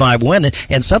 33-25 win,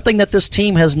 and something that this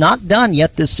team has not done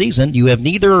yet this season. You have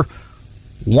neither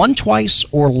won twice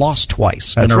or lost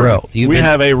twice in a row. We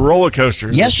have a roller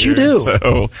coaster. Yes, you do.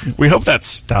 So we hope that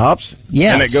stops.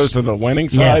 Yes. And it goes to the winning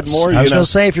side more. I was going to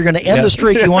say, if you're going to end the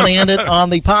streak, you want to end it on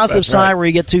the positive side where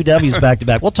you get 2 W's back to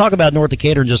back. We'll talk about North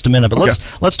Decatur in just a minute, but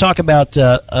let's talk about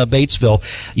Batesville.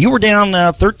 You were down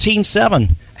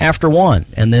 13-7 after 1,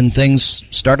 and then things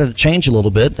started to change a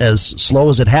little bit. As slow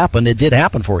as it happened, it did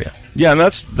happen for you. Yeah, and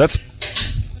that's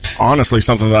honestly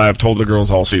something that I've told the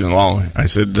girls all season long. I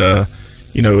said,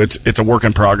 it's a work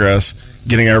in progress,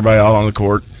 getting everybody out on the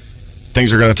court.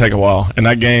 Things are going to take a while, and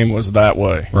that game was that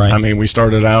way. Right. I mean,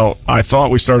 I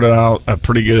thought we started out a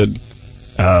pretty good,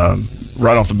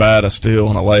 right off the bat, a steal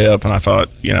and a layup, and I thought,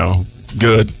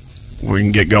 good, we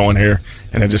can get going here,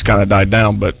 and it just kind of died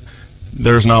down. But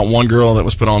there's not one girl that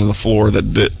was put onto the floor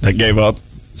that gave up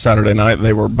Saturday night.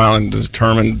 They were bound and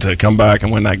determined to come back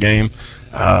and win that game.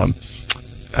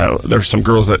 There's some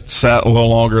girls that sat a little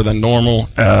longer than normal,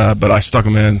 but I stuck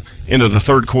them into the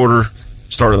third quarter,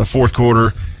 start of the fourth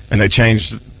quarter, and they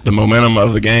changed the momentum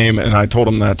of the game. And I told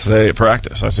them that today at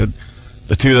practice. I said,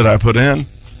 the two that I put in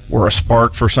were a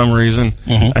spark for some reason,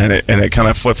 and it kind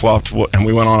of flip-flopped, and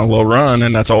we went on a little run,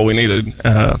 and that's all we needed.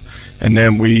 And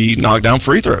then we knocked down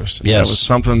free throws. Yes. That was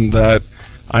something that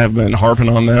I have been harping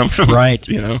on them. Right.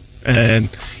 And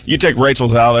you take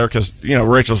Rachel's out of there because,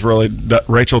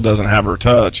 Rachel doesn't have her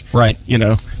touch. Right.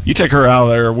 You take her out of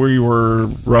there, we were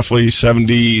roughly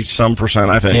 70-some%,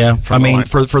 I think. Yeah. I mean,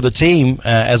 for the team,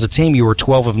 as a team, you were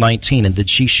 12 of 19, and did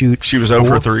she shoot? She was 0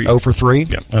 for 3. 0 for 3?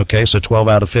 Yeah. Okay, so 12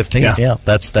 out of 15. Yeah.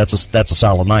 That's a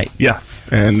solid night. Yeah.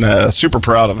 And super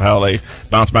proud of how they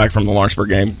bounced back from the Lawrenceburg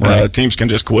game. Right. Teams can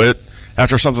just quit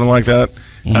after something like that.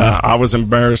 I was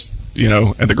embarrassed,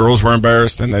 and the girls were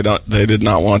embarrassed, and they did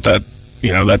not want that,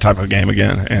 that type of game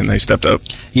again, and they stepped up.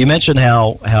 You mentioned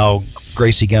how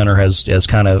Gracie Gunner has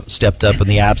kind of stepped up in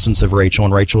the absence of Rachel,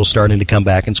 and Rachel is starting to come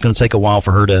back. And it's going to take a while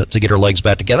for her to get her legs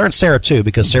back together, and Sarah too,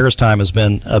 because Sarah's time has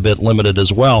been a bit limited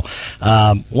as well.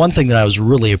 One thing that I was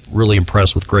really, really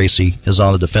impressed with Gracie is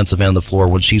on the defensive end of the floor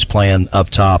when she's playing up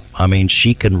top. I mean,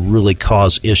 she can really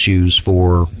cause issues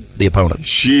for the opponent.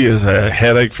 She is a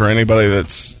headache for anybody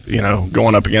that's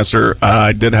going up against her.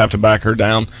 I did have to back her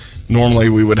down. Normally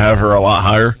we would have her a lot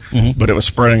higher, but it was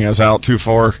spreading us out too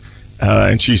far,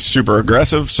 and she's super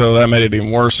aggressive, so that made it even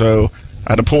worse. So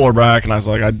I had to pull her back, and I was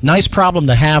like, nice problem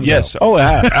to have. Yes. Though. Oh,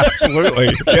 yeah,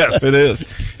 absolutely. Yes, it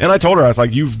is. And I told her, I was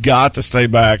like, you've got to stay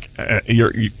back.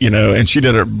 And she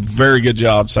did a very good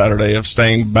job Saturday of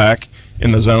staying back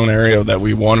in the zone area that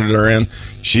we wanted her in.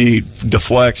 She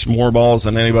deflects more balls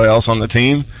than anybody else on the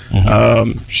team.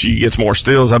 She gets more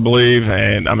steals, I believe,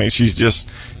 and I mean,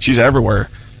 she's everywhere.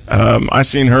 I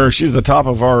seen her. She's the top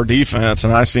of our defense,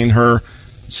 and I seen her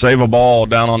save a ball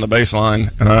down on the baseline,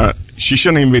 and she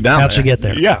shouldn't even be down there. How'd she get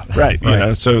there? Yeah,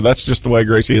 right. So that's just the way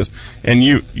Gracie is, and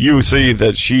you see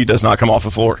that she does not come off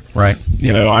the floor. Right.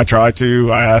 I try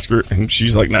to. I ask her, and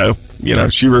she's like, no.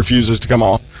 She refuses to come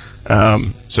off.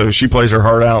 So she plays her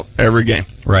heart out every game.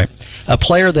 Right. A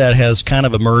player that has kind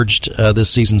of emerged this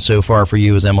season so far for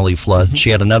you is Emily Flood.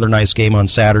 She had another nice game on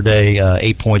Saturday,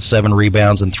 8.7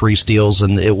 rebounds and 3 steals,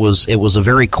 and it was a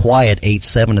very quiet 8,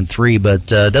 7, and 3.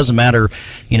 But it doesn't matter,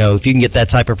 if you can get that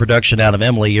type of production out of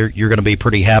Emily, you're going to be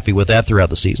pretty happy with that throughout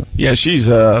the season. Yeah, she's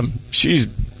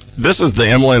this is the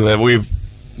Emily that we've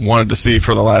wanted to see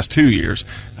for the last 2 years.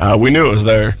 We knew it was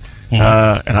there.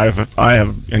 And I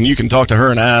have, and you can talk to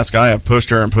her and ask. I have pushed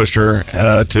her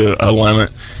to a limit,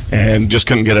 and just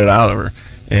couldn't get it out of her.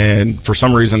 And for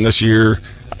some reason this year,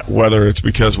 whether it's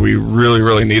because we really,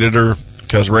 really needed her,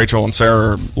 because Rachel and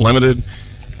Sarah are limited,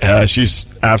 she's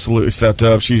absolutely stepped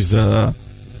up. She's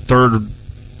third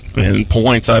in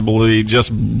points, I believe,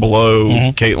 just below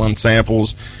Caitlin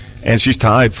Samples, and she's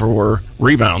tied for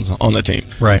rebounds on the team.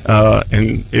 Right.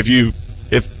 And if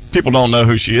people don't know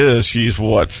who she is, she's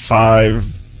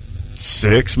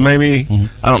 5'6" maybe.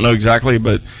 I don't know exactly,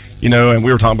 but and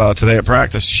we were talking about it today at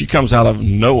practice. She comes out of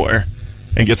nowhere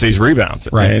and gets these rebounds,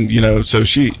 right? And so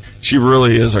she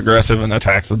really is aggressive and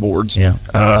attacks the boards. Yeah.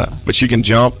 But she can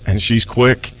jump and she's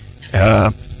quick.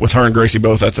 With her and Gracie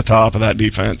both at the top of that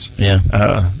defense,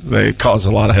 they cause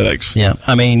a lot of headaches. Yeah,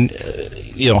 I mean,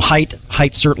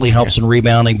 height certainly helps in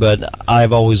rebounding, but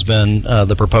I've always been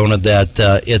the proponent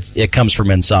that it comes from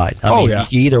inside. I mean,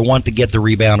 you either want to get the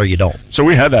rebound or you don't. So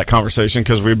we had that conversation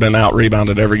because we've been out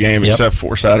rebounded every game except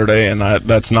for Saturday, and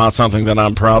that's not something that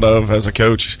I'm proud of as a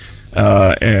coach.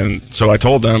 And so I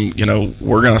told them,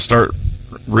 we're going to start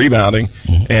rebounding,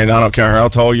 and I don't care how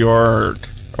tall you are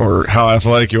or how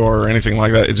athletic you are or anything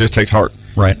like that. It just takes heart.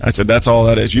 Right. I said, that's all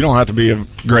that is. You don't have to be a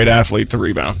great athlete to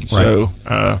rebound. Right. So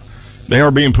they are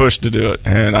being pushed to do it.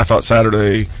 And I thought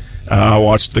Saturday, I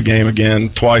watched the game again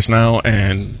twice now,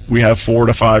 and we have 4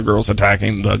 to 5 girls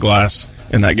attacking the glass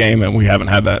in that game, and we haven't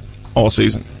had that all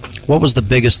season. What was the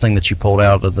biggest thing that you pulled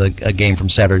out of the game from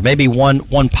Saturday? Maybe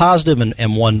one positive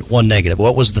and one negative.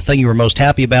 What was the thing you were most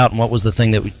happy about, and what was the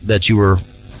thing that you were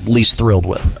least thrilled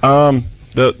with?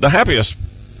 The happiest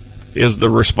is the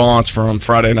response from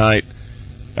Friday night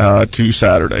to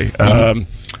Saturday.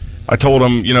 I told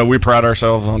them, we pride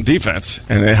ourselves on defense,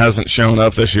 and it hasn't shown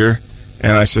up this year.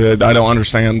 And I said, I don't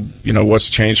understand, what's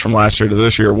changed from last year to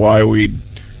this year, why we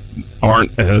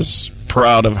aren't as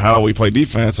proud of how we play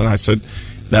defense. And I said,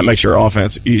 that makes your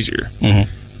offense easier.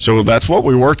 So that's what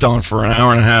we worked on for an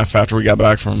hour and a half after we got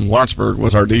back from Lawrenceburg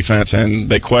was our defense, and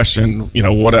they questioned,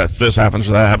 what if this happens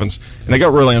or that happens, and they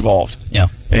got really involved. Yeah.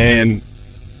 And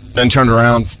then turned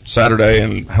around Saturday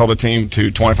and held a team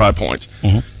to 25 points.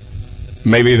 Mm-hmm.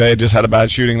 Maybe they just had a bad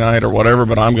shooting night or whatever,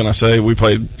 but I'm going to say we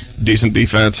played decent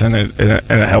defense, and it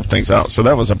helped things out. So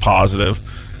that was a positive.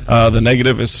 The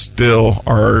negative is still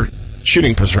our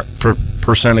shooting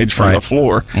percentage from the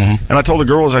floor. Mm-hmm. And I told the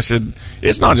girls, I said,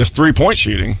 it's not just 3-point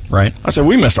shooting. Right. I said,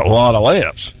 we missed a lot of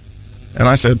layups. And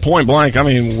I said, point blank,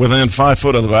 within 5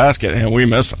 foot of the basket, and we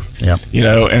miss them. Yeah.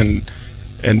 And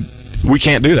we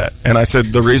can't do that. And I said,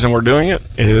 the reason we're doing it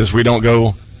is we don't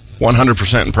go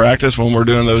 100% in practice when we're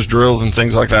doing those drills and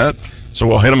things like that. So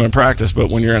we'll hit them in practice, but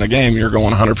when you're in a game, you're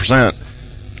going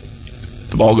 100%.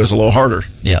 The ball goes a little harder.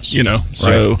 Yes.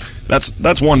 So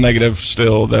that's one negative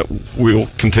still that we'll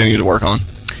continue to work on.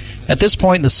 At this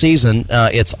point in the season,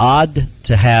 it's odd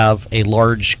to have a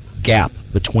large gap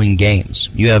between games.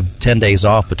 You have 10 days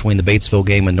off between the Batesville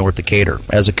game and North Decatur.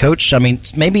 As a coach,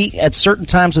 maybe at certain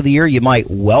times of the year you might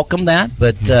welcome that,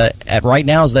 but at right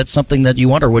now, is that something that you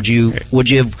want, or would you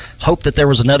have hoped that there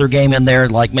was another game in there,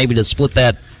 like maybe to split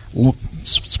that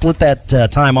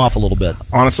time off a little bit?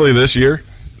 Honestly, this year,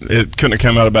 it couldn't have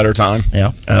come at a better time.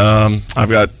 Yeah. I've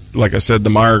got, like I said, the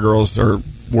Meyer girls are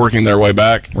working their way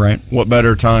back. Right. What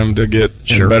better time to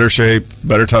get in better shape,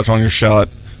 better touch on your shot,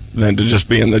 than to just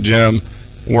be in the gym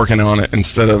working on it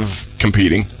instead of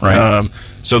competing. Right.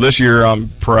 So this year I'm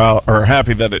proud or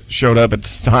happy that it showed up at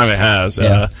the time it has.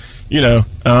 Yeah.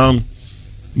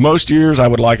 Most years I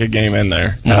would like a game in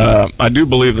there. Mm-hmm. I do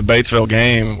believe the Batesville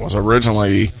game was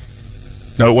originally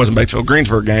it wasn't Batesville.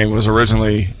 Greensburg game was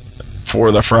originally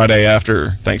for the Friday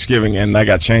after Thanksgiving, and that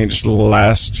got changed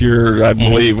last year, I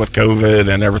believe, with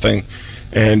COVID and everything.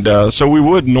 And so we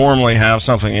would normally have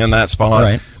something in that spot,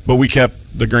 right, but we kept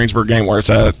the Greensburg game where it's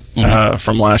at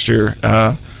from last year.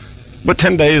 But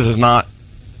 10 days is not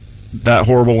that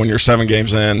horrible when you're 7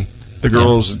 games in. The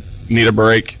girls need a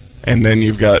break, and then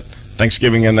you've got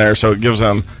Thanksgiving in there, so it gives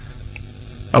them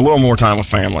a little more time with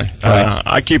family. Right.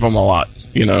 I keep them a lot,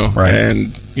 right,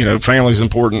 and family's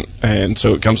important, and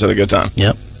so it comes at a good time.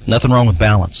 Yep, nothing wrong with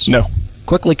balance. No.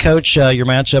 Quickly, Coach, your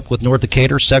matchup with North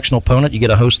Decatur, sectional opponent. You get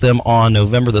to host them on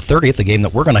November the 30th, the game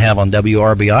that we're going to have on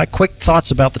WRBI. Quick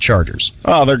thoughts about the Chargers.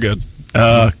 Oh, they're good.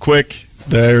 Quick.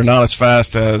 They're not as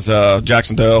fast as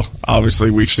Jacksonville.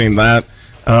 Obviously, we've seen that.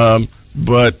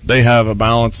 But they have a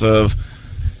balance of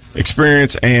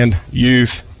experience and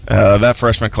youth. That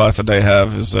freshman class that they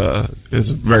have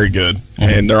is very good,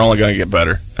 and they're only going to get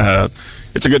better.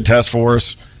 It's a good test for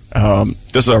us.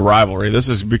 This is a rivalry. This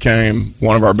has became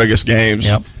one of our biggest games,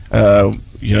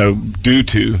 due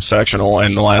to sectional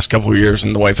and the last couple of years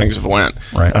and the way things have went.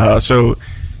 Right. So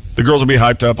the girls will be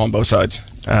hyped up on both sides.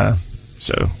 Well,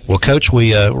 Coach,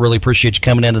 we really appreciate you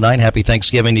coming in tonight. Happy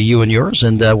Thanksgiving to you and yours,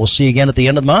 and we'll see you again at the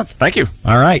end of the month. Thank you.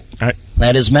 All right. All right.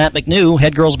 That is Matt McNew,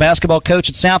 head girls basketball coach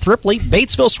at South Ripley.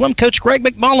 Batesville swim coach Greg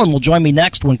McMullen will join me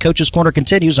next when Coach's Corner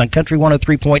continues on Country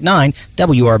 103.9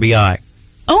 WRBI.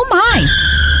 Oh, my.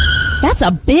 That's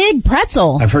a big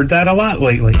pretzel. I've heard that a lot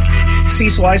lately.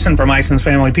 Cecil Eisen from Eisen's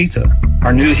Family Pizza.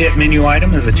 Our new hit menu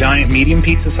item is a giant medium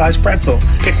pizza-sized pretzel.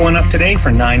 Pick one up today for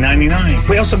 $9.99.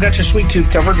 We also got your sweet tooth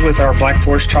covered with our Black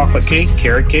Forest chocolate cake,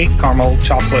 carrot cake, caramel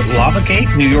chocolate lava cake,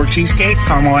 New York cheesecake,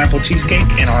 caramel apple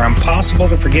cheesecake, and our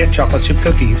impossible-to-forget chocolate chip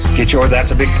cookies. Get your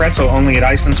That's a Big Pretzel only at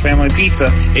Eisen's Family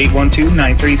Pizza,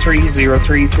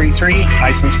 812-933-0333,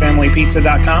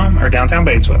 eisensfamilypizza.com, or downtown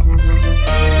Batesville.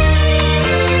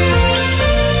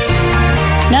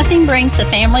 Nothing brings the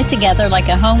family together like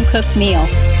a home-cooked meal.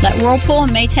 Let Whirlpool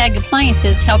and Maytag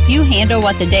Appliances help you handle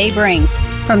what the day brings.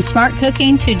 From smart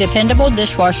cooking to dependable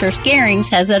dishwashers, Garings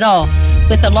has it all.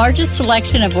 With the largest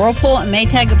selection of Whirlpool and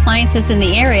Maytag appliances in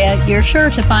the area, you're sure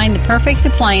to find the perfect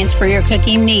appliance for your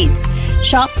cooking needs.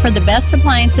 Shop for the best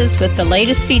appliances with the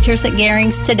latest features at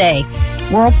Garings today.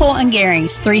 Whirlpool and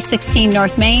Garings, 316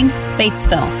 North Main,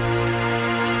 Batesville.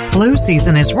 Flu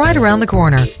season is right around the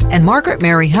corner, and Margaret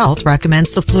Mary Health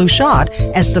recommends the flu shot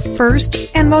as the first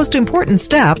and most important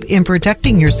step in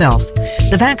protecting yourself.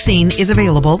 The vaccine is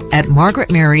available at Margaret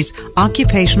Mary's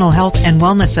Occupational Health and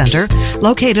Wellness Center,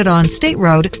 located on State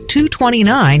Road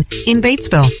 229 in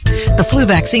Batesville. The flu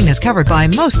vaccine is covered by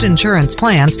most insurance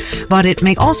plans, but it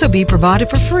may also be provided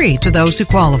for free to those who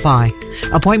qualify.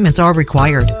 Appointments are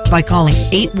required by calling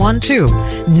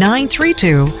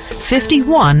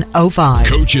 812-932-5105.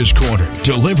 Coach's Corner,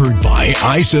 delivered by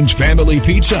Eisen's Family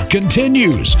Pizza,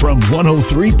 continues from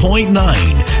 103.9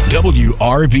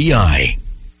 WRBI.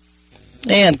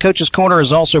 And Coach's Corner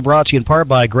is also brought to you in part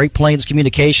by Great Plains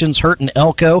Communications, Hurt and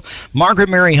Elko, Margaret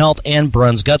Mary Health, and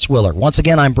Bruns Gutzwiller. Once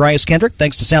again, I'm Bryce Kendrick.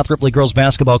 Thanks to South Ripley girls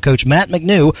basketball coach Matt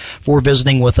McNew for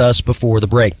visiting with us before the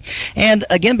break. And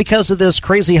again, because of this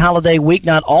crazy holiday week,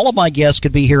 not all of my guests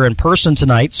could be here in person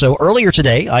tonight. So earlier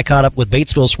today, I caught up with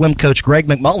Batesville swim coach Greg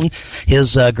McMullen.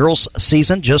 His girls'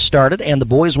 season just started, and the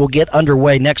boys will get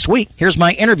underway next week. Here's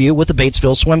my interview with the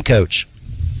Batesville swim coach.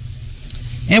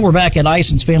 And we're back at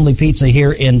Ison's Family Pizza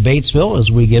here in Batesville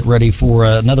as we get ready for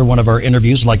another one of our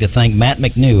interviews. I'd like to thank Matt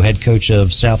McNew, head coach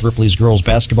of South Ripley's girls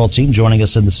basketball team, joining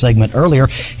us in the segment earlier.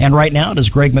 And right now it is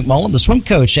Greg McMullen, the swim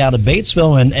coach out of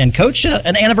Batesville. And Coach,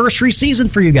 an anniversary season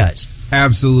for you guys.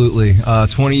 Absolutely.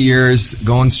 20 years,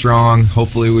 going strong.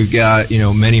 Hopefully we've got,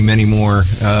 many, many more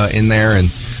in there, and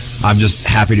I'm just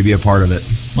happy to be a part of it.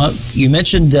 Well, you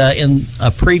mentioned in a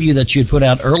preview that you had put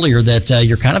out earlier that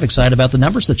you're kind of excited about the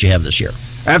numbers that you have this year.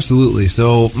 Absolutely.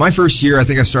 So my first year, I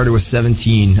think I started with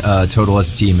 17 total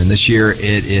as a team, and this year it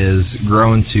is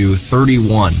grown to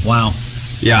 31. Wow.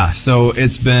 Yeah, so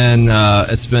it's been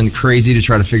crazy to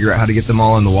try to figure out how to get them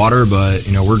all in the water, but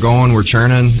we're going, we're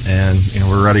churning, and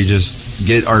we're ready to just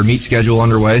get our meet schedule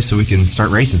underway so we can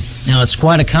start racing. Now it's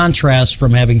quite a contrast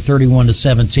from having 31 to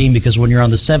 17, because when you're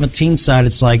on the 17 side,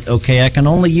 it's like, okay, I can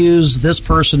only use this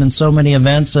person in so many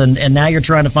events, and now you're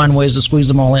trying to find ways to squeeze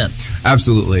them all in.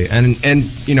 Absolutely, and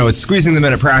it's squeezing them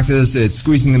in at practice, it's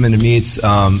squeezing them into meets.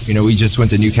 We just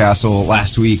went to Newcastle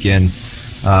last week, and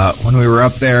when we were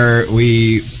up there,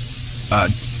 we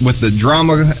with the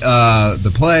drama,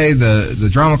 the play, the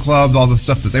drama club, all the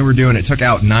stuff that they were doing, it took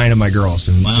out 9 of my girls,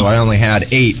 and so I only had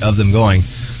 8 of them going.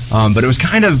 But it was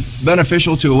kind of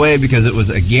beneficial to a way because it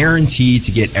was a guarantee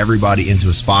to get everybody into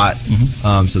a spot.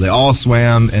 Mm-hmm. So they all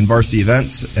swam in varsity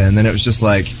events, and then it was just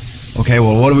like, okay,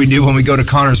 well, what do we do when we go to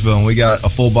Connorsville and we got a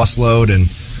full bus load and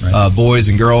boys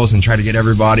and girls, and try to get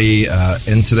everybody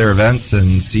into their events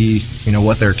and see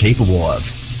what they're capable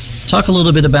of. Talk a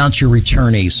little bit about your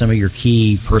returnees, some of your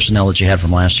key personnel that you had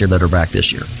from last year that are back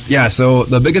this year. Yeah, so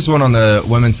the biggest one on the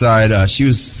women's side, she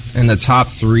was in the top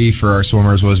 3 for our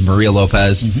swimmers, was Maria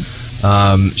Lopez.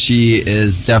 Mm-hmm. She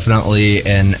is definitely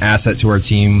an asset to our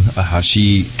team.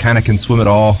 She kind of can swim it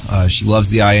all. She loves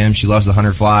the IM. She loves the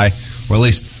 100 fly. Or at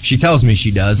least she tells me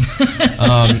she does.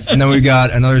 And then we've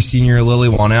got another senior, Lily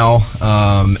Wannell,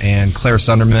 and Claire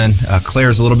Sunderman.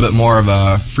 Claire's a little bit more of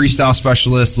a freestyle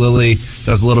specialist. Lily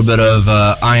does a little bit of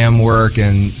IM work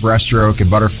and breaststroke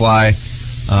and butterfly.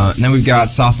 And then we've got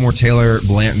sophomore Taylor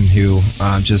Blanton, who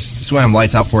just swam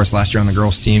lights out for us last year on the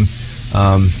girls' team,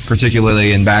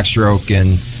 particularly in backstroke.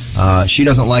 And she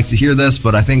doesn't like to hear this,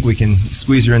 but I think we can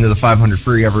squeeze her into the 500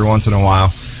 free every once in a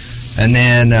while. And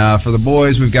then for the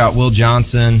boys, we've got Will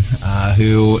Johnson,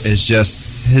 who is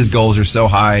just, his goals are so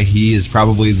high. He is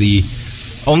probably the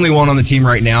only one on the team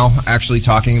right now actually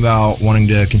talking about wanting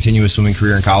to continue a swimming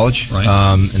career in college. Right.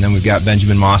 And then we've got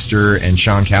Benjamin Moster and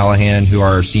Sean Callahan, who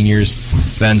are our seniors.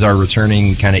 Ben's our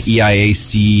returning kind of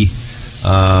EIAC.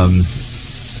 All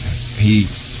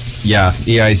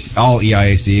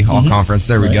EIAC, all conference.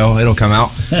 There we go. It'll come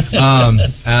out.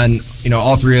 And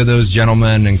all 3 of those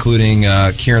gentlemen, including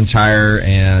Kieran Tyre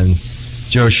and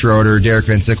Joe Schroeder, Derek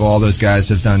Van Sickle, all those guys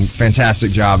have done a fantastic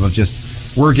job of just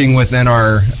working within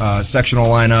our sectional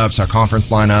lineups, our conference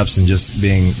lineups, and just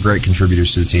being great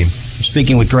contributors to the team.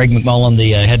 Speaking with Greg McMullen,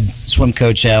 the head swim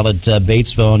coach out at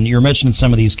Batesville, and you're mentioning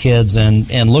some of these kids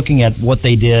and looking at what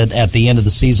they did at the end of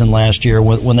the season last year.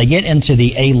 When they get into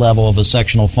the A level of a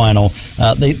sectional final,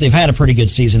 they've had a pretty good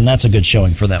season. That's a good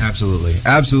showing for them. Absolutely.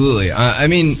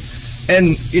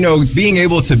 Being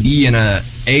able to be in a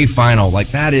final, like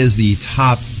that is the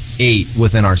top 8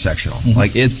 within our sectional. Mm-hmm.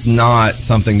 Like, it's not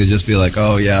something to just be like,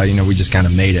 oh yeah, we just kind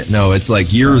of made it. No, it's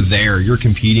like you're there, you're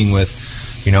competing with,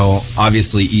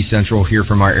 obviously East Central here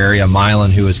from our area, Milan,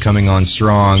 who is coming on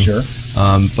strong. Sure.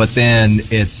 But then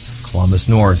it's Columbus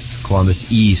North,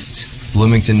 Columbus East,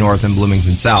 Bloomington North, and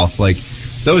Bloomington South. Like,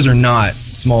 those are not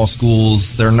small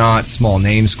schools. They're not small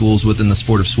name schools within the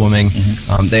sport of swimming.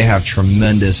 Mm-hmm. They have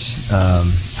tremendous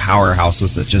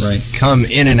powerhouses that just come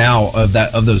in and out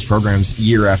of those programs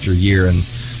year after year, and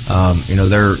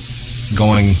they're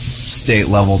going state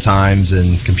level times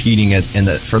and competing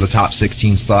for the top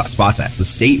 16 spots at the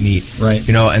state meet. Right.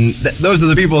 And those are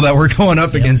the people that we're going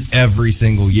up against every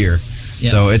single year.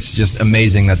 Yeah. So it's just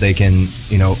amazing that they can,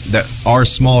 that our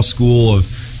small school of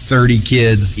 30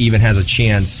 kids even has a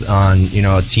chance on,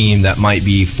 a team that might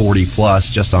be 40 plus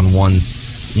just on one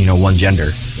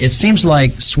gender. It seems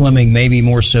like swimming, maybe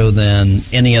more so than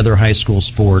any other high school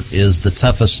sport, is the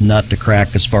toughest nut to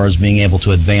crack as far as being able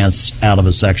to advance out of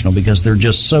a sectional, because there are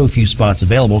just so few spots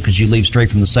available, because you leave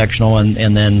straight from the sectional and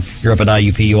then you're up at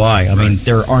IUPUI. I mean,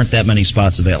 there aren't that many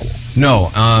spots available. No,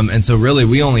 and so really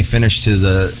we only finish to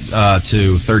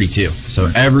 32. So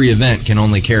every event can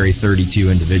only carry 32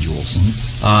 individuals.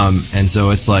 And so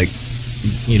it's like,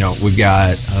 we've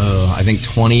got, I think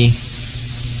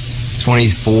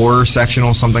 24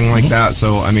 sectional, something like that.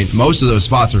 So, I mean, most of those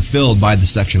spots are filled by the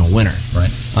sectional winner. Right.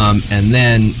 And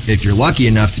then if you're lucky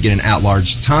enough to get an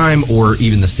at-large time or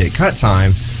even the state cut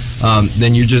time,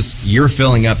 then you're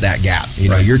filling up that gap.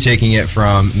 You're taking it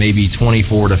from maybe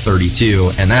 24 to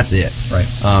 32, and that's it. Right.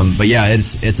 But yeah,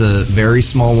 it's a very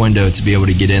small window to be able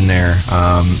to get in there.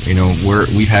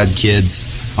 We've had kids.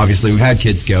 Obviously, we've had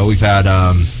kids go. We've had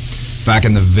back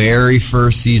in the very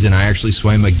first season, I actually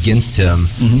swam against him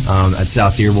at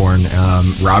South Dearborn.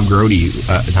 Rob Grody,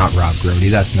 not Rob Grody,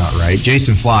 that's not right.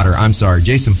 Jason Flotter, I'm sorry.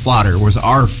 Jason Flotter was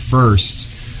our first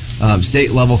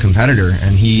state level competitor,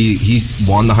 and he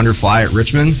won the 100 fly at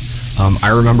Richmond. I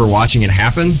remember watching it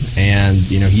happen, and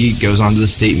he goes on to the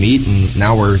state meet, and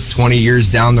now we're 20 years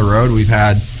down the road. We've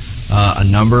had a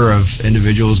number of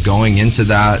individuals going into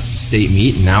that state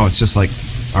meet, and now it's just like,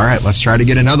 all right, let's try to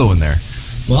get another one there.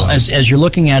 Well, as you're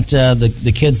looking at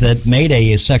the kids that made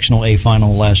a sectional A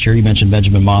final last year, you mentioned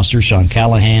Benjamin Monster, Sean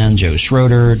Callahan, Joe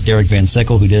Schroeder, Derek Van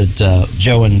Sickle, who did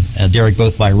Joe and Derek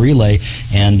both by relay,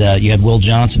 and you had Will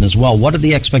Johnson as well. What are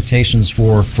the expectations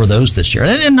for those this year?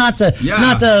 And not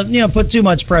to put too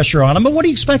much pressure on them, but what do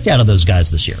you expect out of those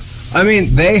guys this year? I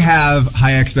mean, they have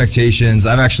high expectations.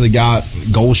 I've actually got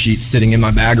goal sheets sitting in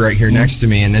my bag right here next to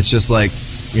me, and it's just like,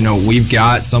 we've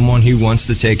got someone who wants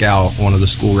to take out one of the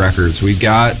school records. We've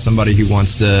got somebody who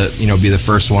wants to, be the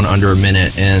first one under a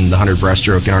minute in the 100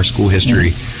 breaststroke in our school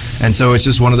history. And so it's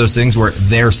just one of those things where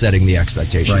they're setting the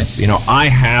expectations. Right. I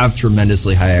have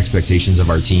tremendously high expectations of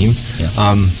our team.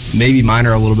 Yeah. Maybe mine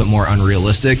are a little bit more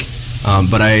unrealistic,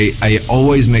 but I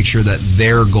always make sure that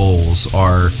their goals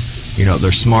are,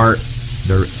 they're smart,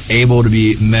 they're able to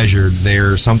be measured,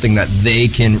 they're something that they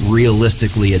can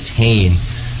realistically attain.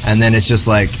 And then it's just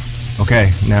like,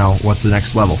 okay, now what's the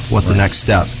next level? What's the next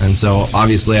step? And so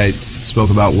obviously I spoke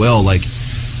about Will, like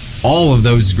all of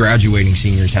those graduating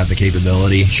seniors have the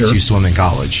capability to swim in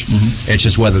college. It's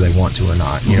just whether they want to or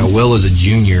not. Will is a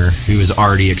junior who has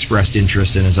already expressed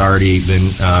interest and has already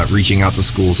been reaching out to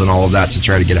schools and all of that to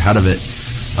try to get ahead of it.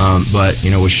 But,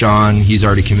 with Sean, he's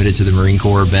already committed to the Marine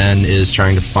Corps. Ben is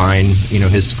trying to find,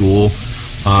 his school.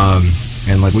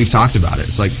 And like we've talked about it,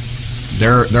 it's like,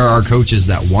 there are coaches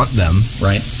that want them.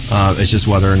 Right. It's just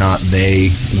whether or not they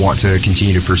want to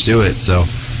continue to pursue it. So,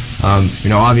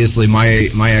 obviously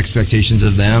my expectations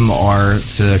of them are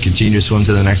to continue to swim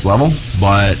to the next level.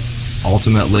 But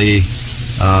ultimately,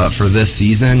 for this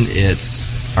season, it's,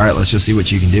 all right, let's just see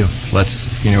what you can do. Let's,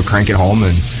 crank it home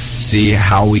and see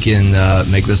how we can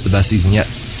make this the best season yet.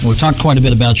 We've talked quite a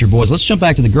bit about your boys. Let's jump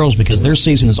back to the girls, because their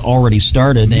season has already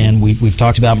started, and we've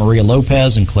talked about Maria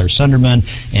Lopez and Claire Sunderman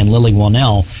and Lily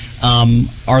Wannell.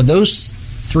 Are those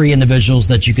three individuals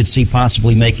that you could see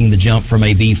possibly making the jump from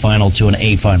a B final to an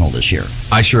A final this year?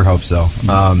 I sure hope so.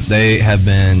 They have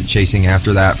been chasing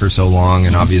after that for so long,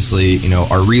 and obviously,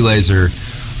 our relays are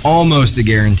almost a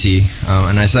guarantee.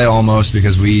 And I say almost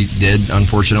because we did,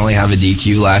 unfortunately, have a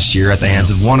DQ last year at the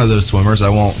hands of one of those swimmers. I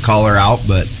won't call her out,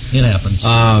 but it happens.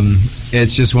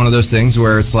 It's just one of those things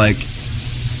where it's like,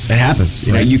 it happens.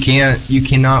 You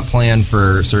cannot plan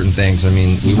for certain things. I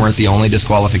mean, we weren't the only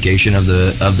disqualification of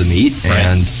the meet,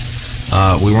 and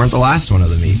we weren't the last one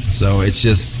of the meet. So it's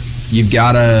just, you've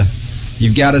got to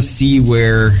see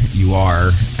where you are,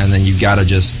 and then you've got to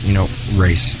just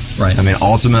race. Right. I mean,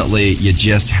 ultimately, you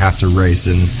just have to race,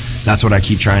 and that's what I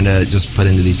keep trying to just put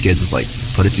into these kids. It's like,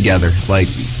 put it together. Like,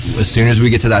 as soon as we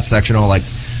get to that sectional, like,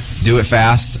 do it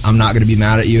fast. I'm not going to be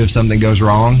mad at you if something goes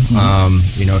wrong.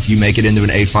 If you make it into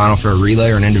an A final for a relay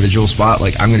or an individual spot,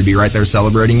 like, I'm going to be right there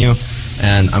celebrating you,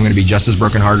 and I'm going to be just as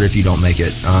brokenhearted if you don't make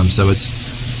it. So it's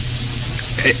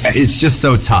just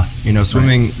so tough.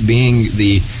 Swimming being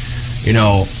the,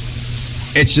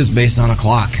 it's just based on a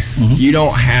clock. You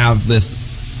don't have this,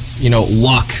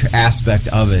 luck aspect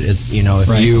of it. It's,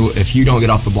 if you don't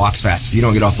get off the blocks fast, if you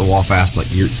don't get off the wall fast, like,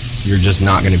 you're just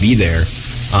not going to be there.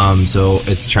 So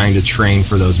it's trying to train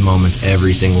for those moments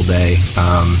every single day,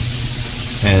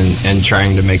 and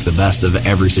trying to make the best of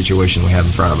every situation we have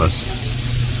in front of us.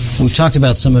 We've talked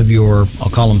about some of your, I'll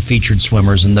call them featured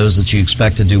swimmers, and those that you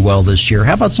expect to do well this year.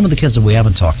 How about some of the kids that we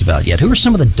haven't talked about yet? Who are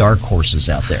some of the dark horses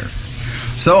out there?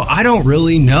 So I don't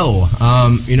really know.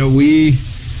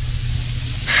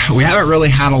 we haven't really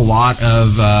had a lot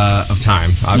of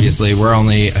time. Obviously, we're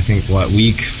only, I think,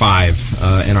 week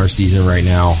 5 in our season right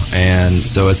now, and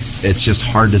so it's just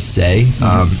hard to say.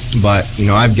 But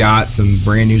I've got some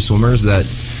brand new swimmers that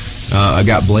I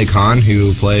got Blake Hahn,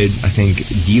 who played, I think,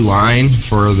 D-line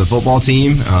for the football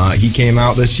team. He came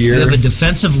out this year. You have a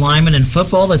defensive lineman in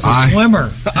football that's a swimmer.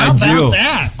 How about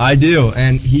that? I do,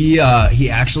 and he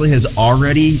actually has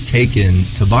already taken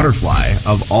to butterfly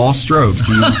of all strokes.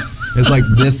 He is like,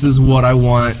 this is what I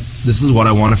want. This is what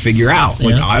I want to figure out.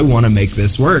 Like, I want to make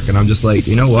this work, and I'm just like,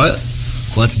 you know what?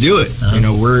 Let's do it.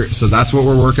 So that's what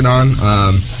we're working on.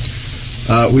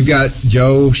 We've got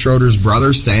Joe Schroeder's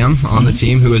brother, Sam, on the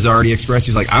team, who has already expressed,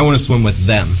 he's like, I want to swim with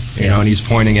them, and he's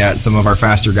pointing at some of our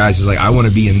faster guys. He's like, I want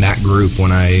to be in that group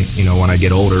when I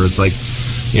get older. It's like,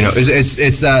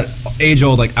 it's that age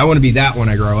old, like, I want to be that when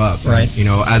I grow up. Right. And,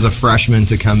 as a freshman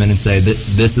to come in and say that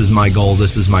this is my goal,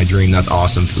 this is my dream. That's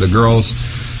awesome. For the girls,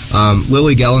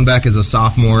 Lily Gellenbeck is a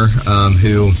sophomore,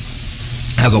 who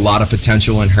has a lot of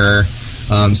potential in her.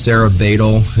 Sarah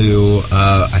Badel, who,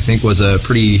 I think was a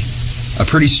pretty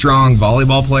strong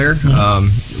volleyball player.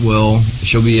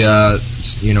 She'll be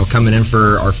coming in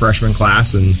for our freshman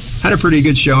class, and had a pretty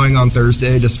good showing on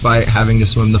Thursday despite having to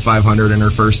swim the 500 in her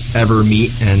first ever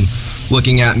meet, and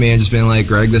looking at me and just being like,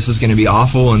 Greg, this is going to be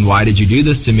awful, and why did you do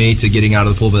this to me? To getting out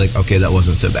of the pool, be like, okay, that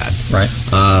wasn't so bad. Right.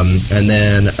 And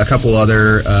then a couple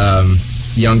other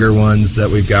younger ones that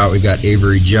we've got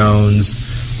Avery Jones,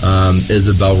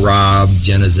 Isabel Robb,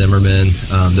 Jenna Zimmerman.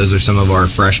 Those are some of our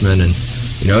freshmen, and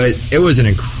it was an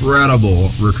incredible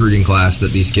recruiting class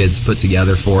that these kids put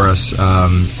together for us.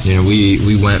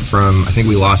 We went from, I think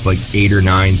we lost like 8 or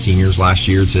 9 seniors last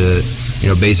year to,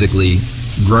 basically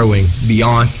growing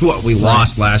beyond what we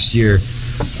lost last year.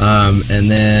 And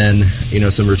then,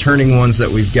 some returning ones that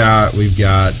we've got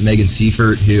Megan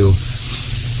Seifert, who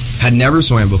had never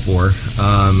swam before,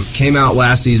 came out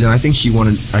last season. I think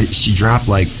she dropped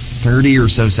like 30 or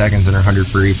so seconds in her 100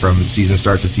 free from season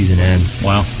start to season end.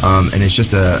 Wow. And it's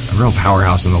just a real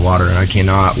powerhouse in the water, and I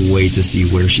cannot wait to see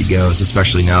where she goes,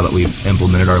 especially now that we've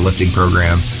implemented our lifting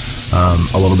program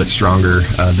a little bit stronger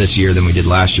this year than we did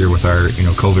last year with our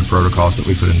COVID protocols that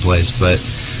we put in place. But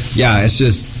yeah, it's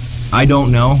just, I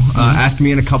don't know. Ask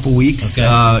me in a couple weeks,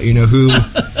 Okay.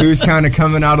 Who's kind of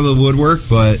coming out of the woodwork.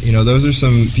 But, those are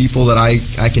some people that I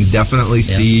can definitely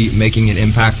see making an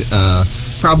impact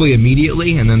probably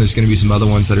immediately. And then there's going to be some other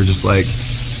ones that are just like,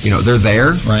 they're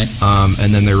there. Right.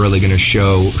 And then they're really going to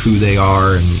show who they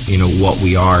are and, what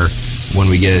we are when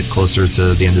we get closer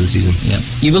to the end of the season. Yeah.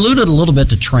 You've alluded a little bit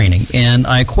to training, and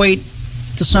I equate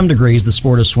to some degrees the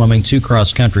sport of swimming to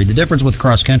cross country. The difference with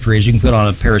cross country is you can put on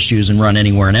a pair of shoes and run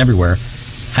anywhere and everywhere.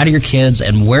 How do your kids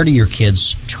and where do your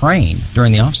kids train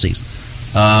during the off season?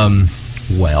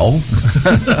 Well,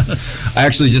 I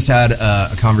actually just had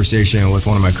a conversation with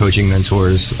one of my coaching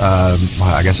mentors.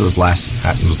 I guess it was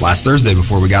last Thursday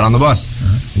before we got on the bus,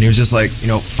 and he was just like,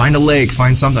 find a lake,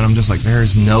 find something. I'm just like,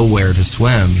 there's nowhere to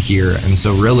swim here, and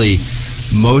so really,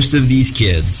 most of these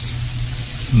kids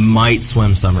might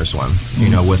swim summer swim,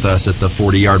 with us at the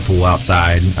 40-yard pool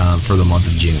outside for the month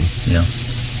of June. Yeah.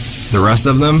 The rest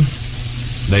of them,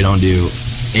 they don't do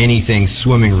anything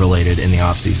swimming related in the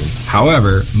off season.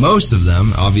 However, most of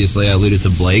them, obviously, I alluded to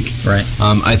Blake. Right.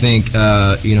 I think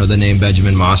the name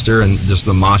Benjamin Moster and just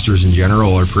the Mosters in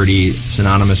general are pretty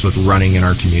synonymous with running in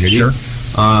our community. Sure.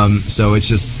 So it's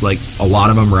just like a lot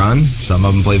of them run. Some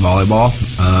of them play volleyball.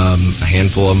 A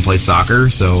handful of them play soccer.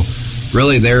 So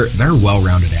really, they're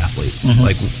well-rounded athletes.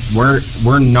 Like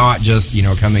we're not just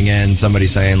coming in, somebody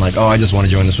saying like, oh, I just want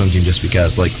to join the swim team just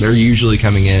because. Like they're usually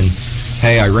coming in,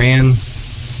 hey, I ran,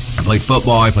 I played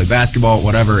football, I played basketball,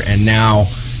 whatever, and now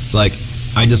it's like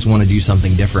I just want to do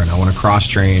something different. I want to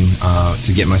cross-train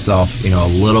to get myself, a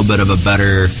little bit of a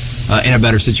better in a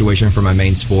better situation for my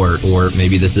main sport, or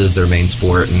maybe this is their main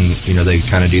sport, and they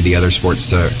kind of do the other sports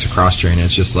to cross-train. And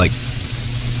it's just like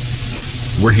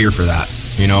we're here for that.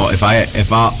 If I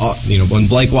when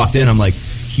Blake walked in, I'm like,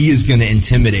 he is going to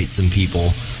intimidate some people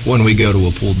when we go to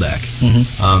a pool deck.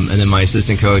 And then my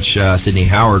assistant coach, Sydney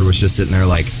Howard, was just sitting there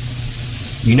like,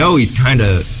 he's kind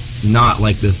of not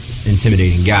like this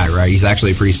intimidating guy, right? He's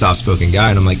actually a pretty soft-spoken guy.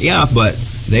 And I'm like, yeah, but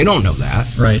they don't know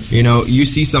that. Right. You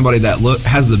see somebody that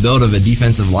has the build of a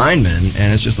defensive lineman,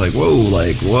 and it's just like, whoa,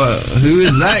 like, what? Who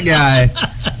is that guy?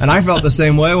 And I felt the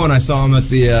same way when I saw him at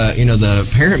the,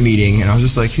 the parent meeting, and I was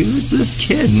just like, who is this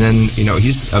kid? And then,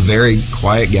 he's a very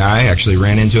quiet guy. I actually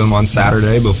ran into him on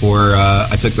Saturday before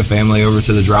I took the family over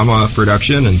to the drama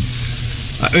production, and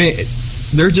I mean,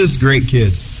 they're just great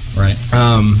kids. Right.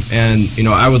 And,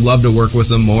 I would love to work with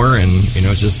them more. And,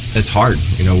 it's hard,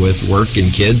 with work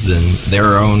and kids and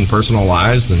their own personal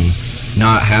lives and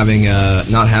not having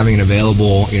an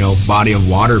available, body of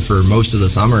water for most of the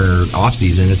summer off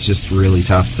season. It's just really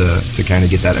tough to kind of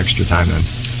get that extra time in.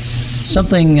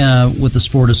 Something with the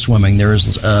sport of swimming,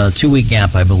 there's a 2-week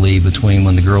gap, I believe, between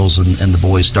when the girls and the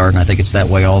boys start, and I think it's that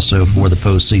way also for the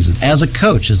postseason. As a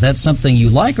coach, is that something you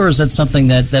like, or is that something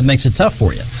that makes it tough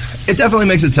for you? It definitely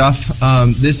makes it tough.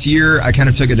 This year, I kind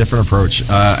of took a different approach.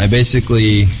 I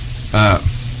basically,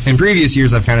 in previous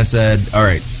years, I've kind of said, all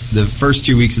right, the first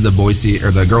 2 weeks of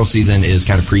the girls' season is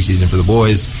kind of preseason for the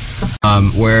boys,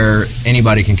 where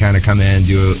anybody can kind of come in,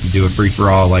 do a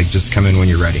free-for-all, like just come in when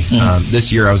you're ready.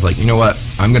 This year I was like, you know what,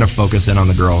 I'm going to focus in on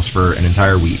the girls for an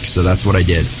entire week. So that's what I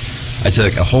did. I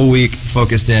took a whole week,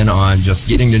 focused in on just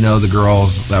getting to know the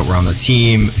girls that were on the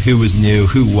team, who was new,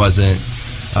 who wasn't,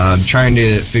 trying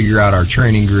to figure out our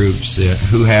training groups,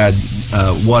 who had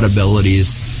what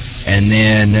abilities. And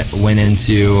then went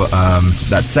into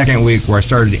that second week where I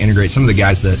started to integrate some of the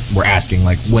guys that were asking,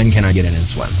 like, when can I get in and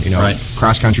swim?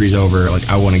 Cross country's over. Like,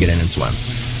 I want to get in and swim.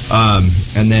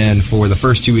 And then for the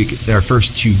first 2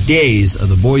 days of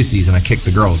the boys' season, I kicked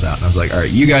the girls out. And I was like, all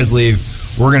right, you guys leave.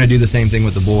 We're going to do the same thing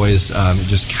with the boys.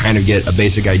 Just kind of get a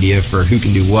basic idea for who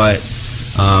can do what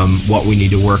we need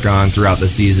to work on throughout the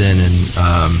season, and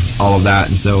all of that.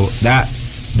 And so that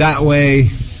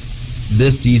way,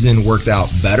 this season worked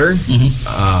out better,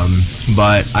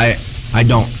 but I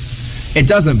don't. It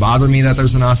doesn't bother me that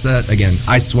there's an offset. Again,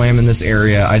 I swam in this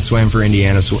area. I swam for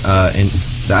Indiana in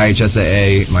the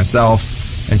IHSAA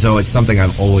myself, and so it's something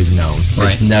I've always known.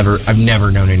 Right. I've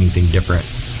never known anything different.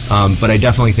 But I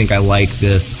definitely think I like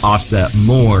this offset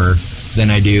more than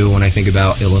I do when I think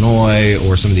about Illinois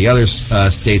or some of the other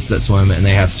states that swim, and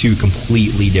they have 2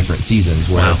 completely different seasons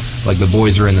where, like, the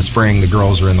boys are in the spring, the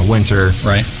girls are in the winter,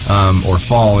 right? Or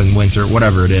fall and winter,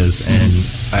 whatever it is. And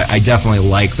I definitely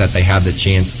like that they have the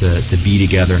chance to be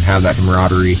together and have that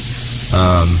camaraderie,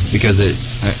 because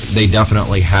they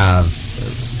definitely have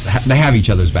each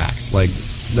other's backs. Like,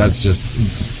 that's just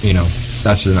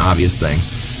that's just an obvious thing.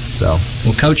 So,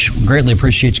 well, Coach, greatly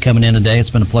appreciate you coming in today. It's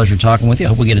been a pleasure talking with you. I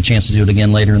hope we get a chance to do it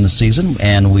again later in the season,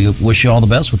 and we wish you all the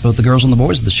best with both the girls and the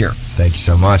boys this year. Thank you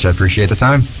so much. I appreciate the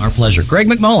time. Our pleasure. Greg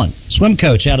McMullen, swim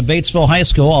coach out of Batesville High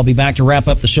School. I'll be back to wrap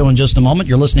up the show in just a moment.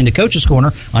 You're listening to Coach's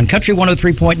Corner on Country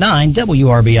 103.9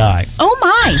 WRBI. Oh,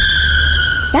 my.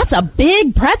 That's a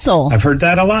big pretzel. I've heard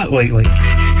that a lot lately.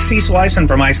 Cecil Eisen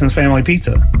from Eisen's Family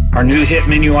Pizza. Our new hit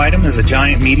menu item is a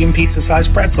giant medium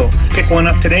pizza-sized pretzel. Pick one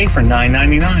up today for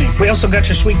 $9.99. We also got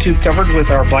your sweet tooth covered with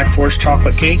our Black Forest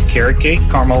chocolate cake, carrot cake,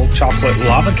 caramel chocolate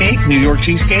lava cake, New York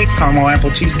cheesecake, caramel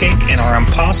apple cheesecake, and our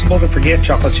impossible-to-forget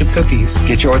chocolate chip cookies.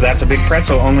 Get your That's a Big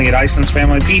Pretzel only at Eisen's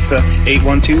Family Pizza,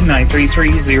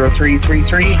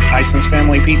 812-933-0333,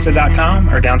 eisensfamilypizza.com,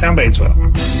 or downtown Batesville.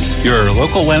 Your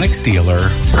local Lennox dealer,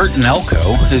 Hurt and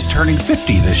Elko, is turning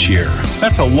 50 this year.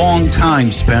 That's a long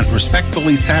time spent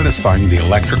respectfully satisfying the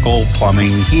electrical,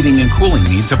 plumbing, heating, and cooling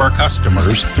needs of our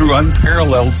customers through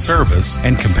unparalleled service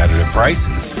and competitive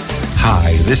prices.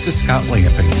 Hi, this is Scott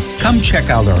Lamping. Come check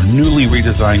out our newly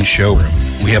redesigned showroom.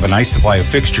 We have a nice supply of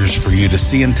fixtures for you to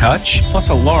see and touch, plus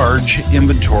a large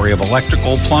inventory of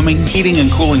electrical, plumbing, heating,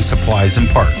 and cooling supplies and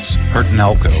parts. Hurt and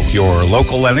Elko, your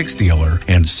local Lennox dealer,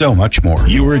 and so much more.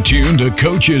 You are tuned to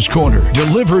Coach's Corner,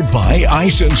 delivered by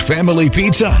Eisen's Family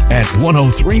Pizza at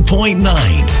 103.9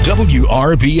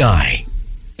 WRBI.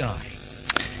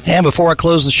 And before I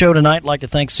close the show tonight, I'd like to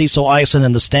thank Cecil Eisen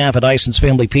and the staff at Eisen's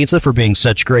Family Pizza for being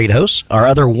such great hosts. Our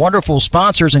other wonderful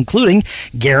sponsors, including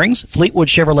Garings, Fleetwood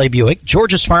Chevrolet Buick,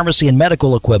 George's Pharmacy and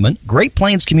Medical Equipment, Great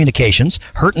Plains Communications,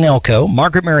 Hurt and Elko,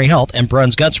 Margaret Mary Health, and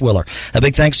Bruns Gutzwiller. A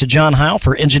big thanks to John Heil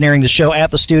for engineering the show at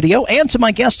the studio, and to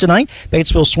my guest tonight,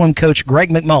 Batesville swim coach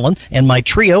Greg McMullen, and my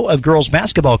trio of girls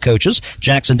basketball coaches,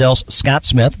 Jacksonville's Scott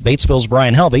Smith, Batesville's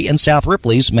Brian Helvey, and South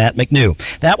Ripley's Matt McNew.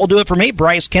 That will do it for me,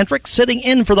 Bryce Kendrick, sitting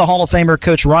in for the Hall of Famer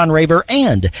Coach Ron Raver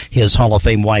and his Hall of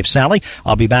Fame wife, Sally.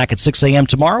 I'll be back at 6 a.m.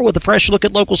 tomorrow with a fresh look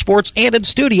at local sports and in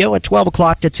studio at 12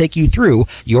 o'clock to take you through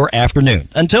your afternoon.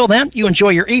 Until then, you enjoy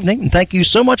your evening, and thank you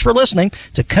so much for listening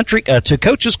to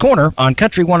Coach's Corner on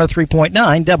Country 103.9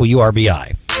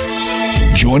 WRBI.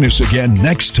 Join us again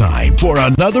next time for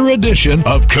another edition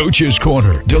of Coach's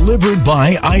Corner, delivered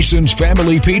by Eisen's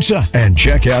Family Pizza. And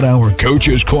check out our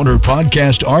Coach's Corner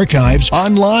podcast archives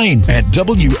online at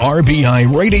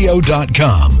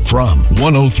WRBIRadio.com from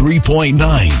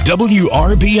 103.9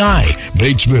 WRBI,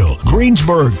 Batesville,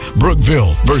 Greensburg,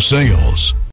 Brookville, Versailles.